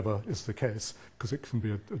explain whatever is the case, because it can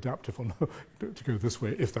be adaptive on to go this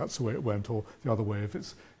way if that's the way it went, or the other way if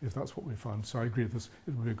that's what we found. So I agree. It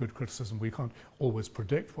would be a good criticism. We can't always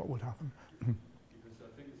predict what would happen. Because I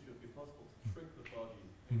think it should be possible to trick the body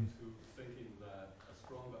into thinking that a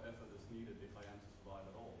stronger effort is needed if I am to survive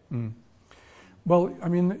at all. Well, I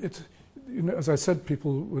mean, as I said,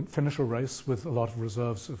 people would finish a race with a lot of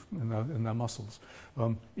reserves in their muscles,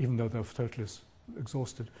 even though they're totally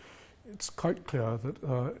exhausted. It's quite clear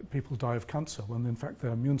that people die of cancer when, in fact,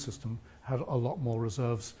 their immune system had a lot more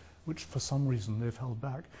reserves, which for some reason they've held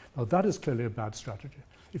back. Now, that is clearly a bad strategy.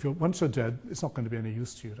 Once you're dead, it's not going to be any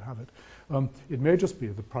use to you to have it. It may just be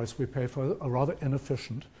the price we pay for a rather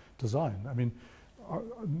inefficient design. I mean,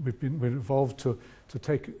 we've evolved to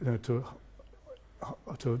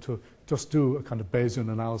just do a kind of Bayesian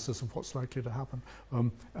analysis of what's likely to happen,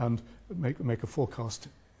 and make a forecast.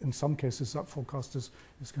 In some cases, that forecast is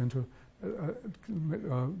going to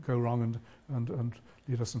go wrong and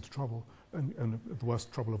lead us into trouble, and the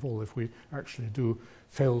worst trouble of all if we actually do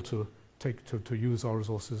fail to use our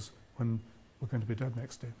resources when we're going to be dead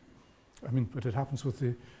next day. I mean, but it happens with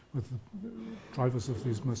the drivers of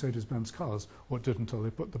these Mercedes-Benz cars, or it did until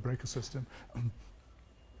they put the brake assist in.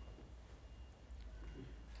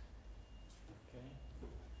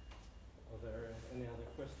 Any other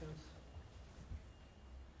questions?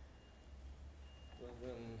 Well,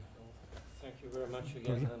 then, thank you very much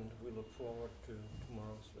again, and we look forward to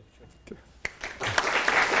tomorrow's lecture. Okay.